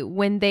somebody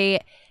when they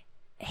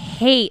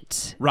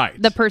hate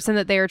the person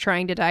that they are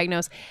trying to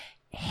diagnose.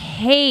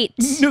 Hate.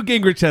 Newt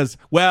Gingrich says,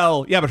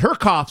 well, yeah, but her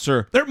coughs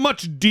they're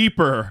much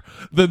deeper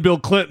than Bill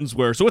Clinton's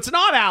were, so it's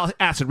not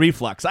acid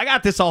reflux. I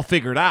got this all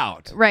figured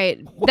out. Right.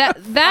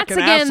 That's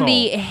again asshole.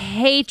 The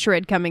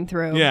hatred coming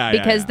through.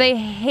 Because they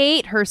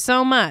hate her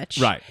so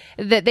much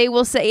that they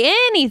will say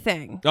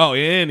anything. Oh,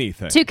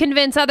 anything. To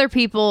convince other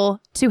people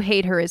to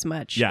hate her as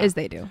much as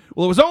they do.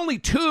 Well, it was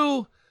only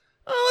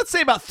let's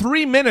say about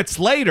 3 minutes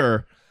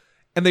later,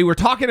 and they were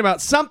talking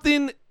about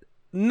something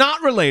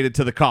not related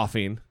to the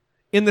coughing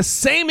in the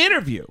same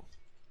interview,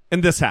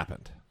 and this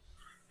happened.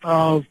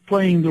 Of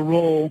playing the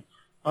role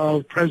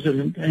of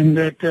president, and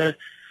that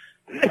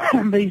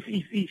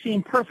he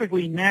seemed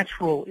perfectly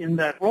natural in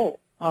that role.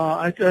 So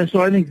I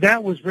think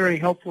that was very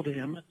helpful to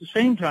him. At the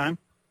same time,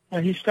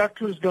 he stuck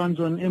to his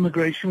guns on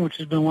immigration, which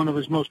has been one of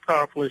his most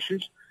powerful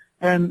issues,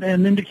 and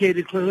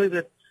indicated clearly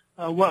that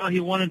while he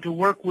wanted to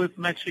work with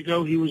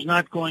Mexico, he was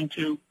not going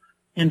to,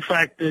 in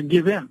fact,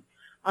 give in.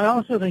 I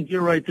also think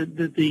you're right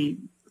that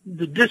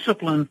the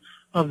discipline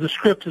of the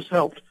script has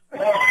helped.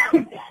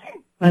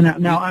 And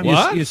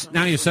now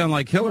you sound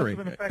like Hillary.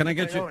 Can I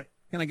get you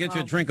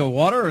a drink of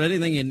water or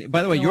anything?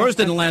 By the way, yours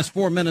didn't last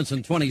 4 minutes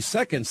and 20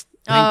 seconds.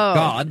 Thank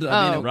God.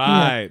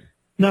 Right.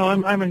 No,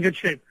 I'm in good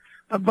shape.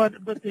 But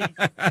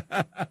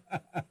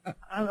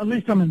at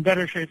least I'm in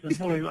better shape than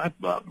Hillary. A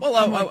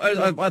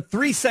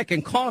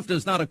 3-second cough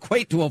does not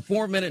equate to a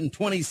 4 minute and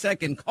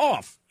 20-second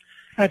cough.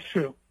 That's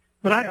true.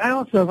 But I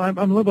also I'm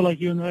a little bit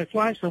like you, and I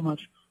fly so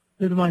much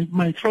that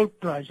my throat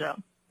dries out.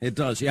 It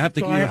does. You have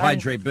to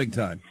hydrate big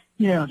time.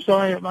 Yeah, so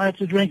I have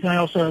to drink, and I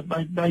also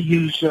I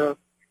use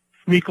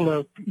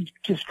Ricola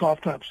Kiss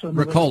cough drops.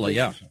 Ricola,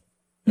 yeah.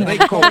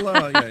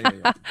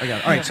 Ricola, yeah. I got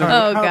it. All right. So,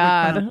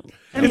 God.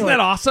 Isn't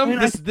that awesome?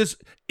 This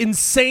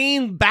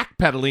insane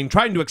backpedaling,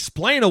 trying to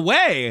explain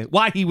away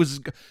why he was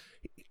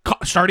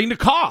starting to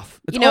cough.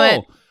 It's,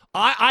 what?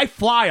 I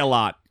fly a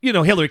lot.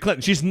 Hillary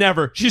Clinton, she's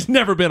never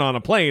been on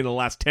a plane in the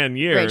last 10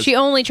 years. Right, she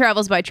only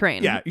travels by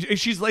train. Yeah,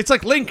 it's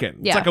like Lincoln.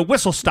 Yeah. It's like a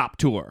whistle stop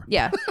tour.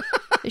 Yeah.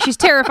 She's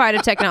terrified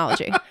of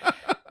technology.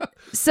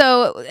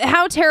 So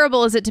how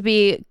terrible is it to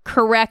be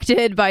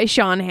corrected by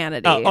Sean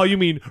Hannity? You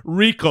mean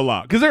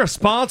Ricola? Because they're a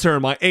sponsor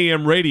of my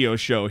AM radio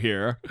show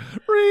here.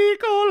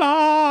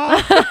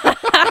 Ricola!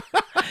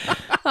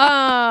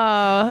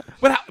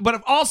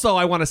 But also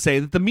I want to say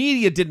that the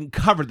media didn't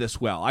cover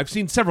this well. I've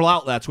seen several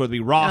outlets, whether it be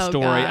Raw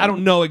Story. God. I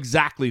don't know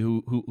exactly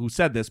who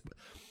said this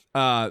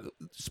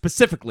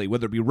specifically,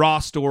 whether it be Raw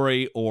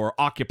Story or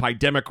Occupy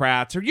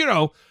Democrats or,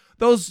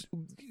 those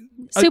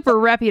super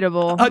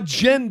reputable,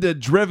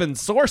 agenda-driven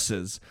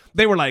sources,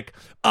 they were like,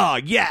 "Oh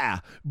yeah,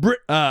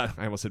 I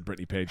almost said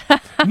Brittany Page,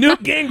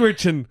 Newt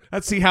Gingrich," and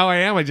let's see how I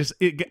am.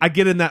 I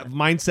get in that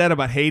mindset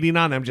about hating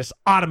on. I'm just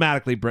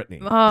automatically Brittany.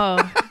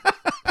 Oh,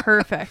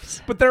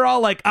 perfect. But they're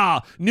all like,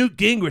 Newt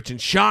Gingrich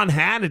and Sean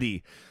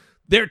Hannity.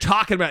 They're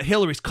talking about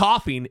Hillary's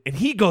coughing, and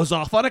he goes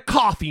off on a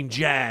coughing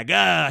jag.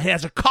 He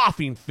has a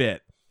coughing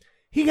fit.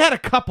 He had a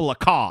couple of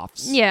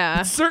coughs.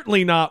 Yeah, it's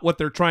certainly not what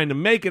they're trying to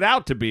make it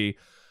out to be.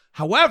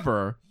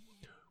 However,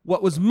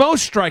 what was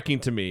most striking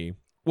to me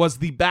was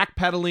the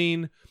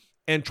backpedaling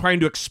and trying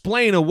to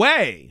explain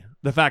away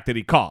the fact that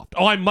he coughed.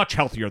 Oh, I'm much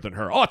healthier than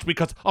her. Oh, it's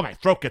because my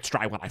throat gets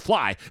dry when I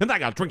fly, and I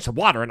got to drink some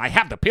water, and I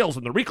have the pills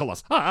and the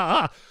Ricolas.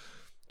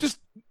 Just,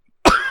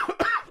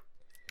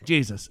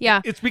 Jesus.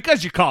 Yeah. It's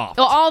because you coughed.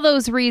 Well, all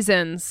those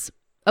reasons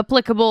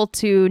applicable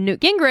to Newt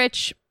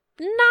Gingrich,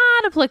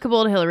 not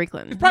applicable to Hillary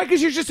Clinton. It's probably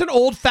because you're just an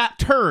old fat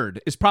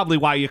turd is probably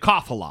why you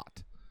cough a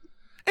lot.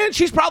 And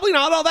she's probably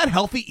not all that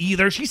healthy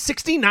either. She's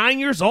 69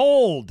 years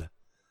old.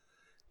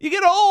 You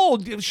get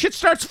old, shit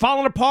starts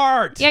falling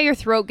apart. Yeah, your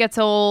throat gets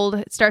old.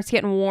 It starts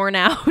getting worn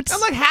out.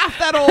 I'm like half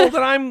that old,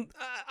 and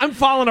I'm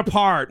falling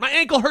apart. My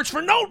ankle hurts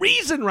for no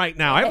reason right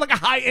now. I have like a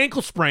high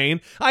ankle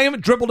sprain. I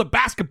haven't dribbled a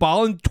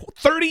basketball in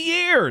 30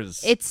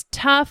 years. It's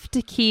tough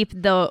to keep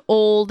the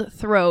old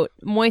throat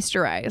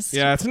moisturized.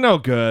 Yeah, it's no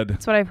good.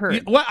 That's what I've heard.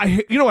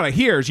 You know what I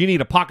hear is you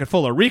need a pocket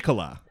full of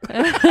Ricola.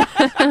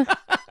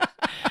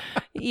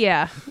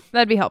 Yeah,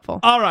 that'd be helpful.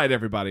 All right,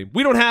 everybody.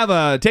 We don't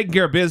have Taking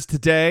Care of Biz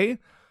today,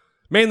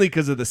 mainly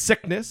because of the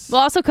sickness.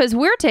 Well, also because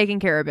we're taking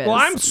care of biz. Well,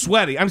 I'm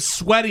sweaty. I'm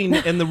sweating,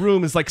 and the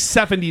room is like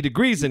 70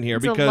 degrees in here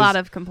it's because a lot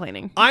of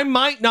complaining. I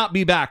might not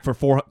be back for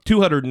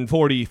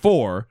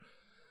 244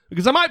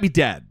 because I might be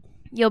dead.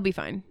 You'll be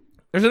fine.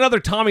 There's another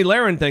Tommy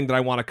Lahren thing that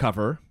I want to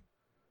cover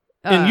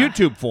in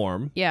YouTube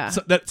form. Yeah.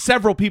 That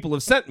several people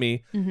have sent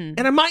me, and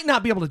I might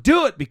not be able to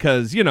do it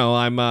because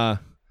I'm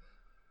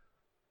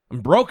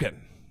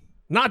broken.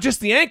 Not just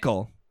the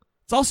ankle.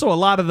 It's also a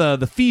lot of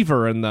the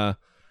fever and the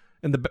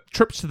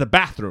trips to the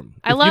bathroom.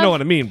 You know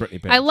what I mean, Brittany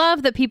Page. I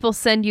love that people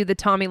send you the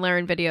Tommy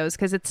Lahren videos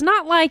because it's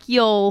not like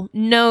you'll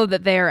know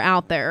that they're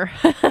out there.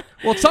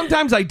 Well,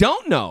 sometimes I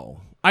don't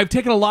know. I've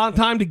taken a long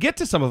time to get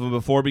to some of them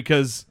before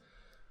because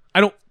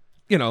I don't,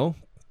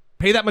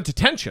 pay that much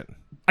attention.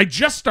 I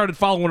just started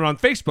following her on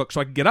Facebook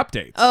so I could get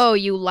updates. Oh,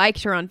 you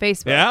liked her on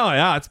Facebook.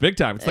 Yeah, it's big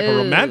time. It's like a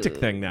romantic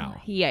thing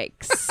now.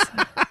 Yikes.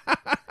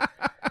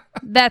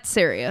 That's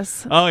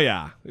serious. Oh,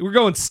 yeah. We're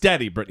going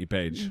steady, Brittany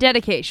Page.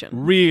 Dedication.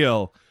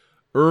 Real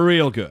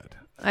good.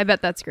 I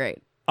bet that's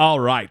great. All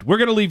right. We're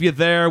going to leave you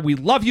there. We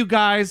love you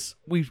guys.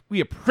 We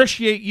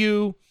appreciate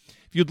you.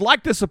 If you'd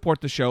like to support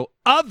the show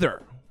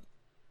other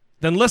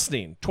than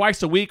listening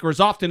twice a week or as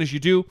often as you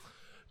do,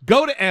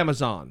 go to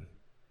Amazon.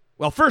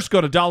 Well, first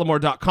go to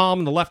dollamore.com.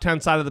 On the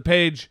left-hand side of the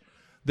page,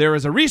 there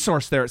is a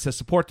resource there. It says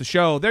support the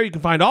show. There you can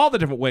find all the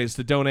different ways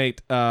to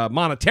donate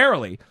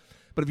monetarily.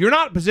 But if you're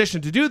not in a position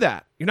to do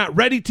that, you're not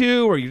ready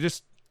to, or you're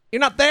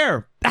not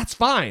there, that's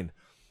fine.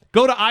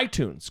 Go to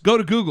iTunes, go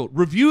to Google,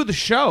 review the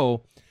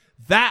show.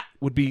 That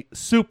would be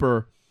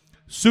super,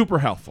 super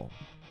helpful.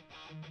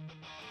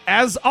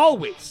 As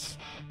always,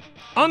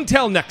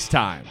 until next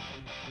time,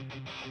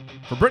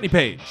 for Brittany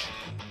Page,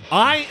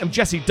 I am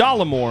Jesse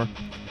Dollamore,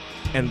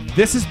 and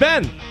this has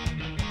been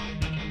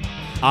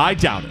I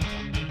Doubt It.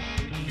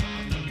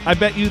 I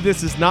bet you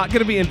this is not going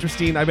to be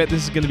interesting. I bet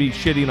this is going to be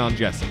shitting on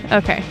Jesse.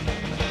 Okay.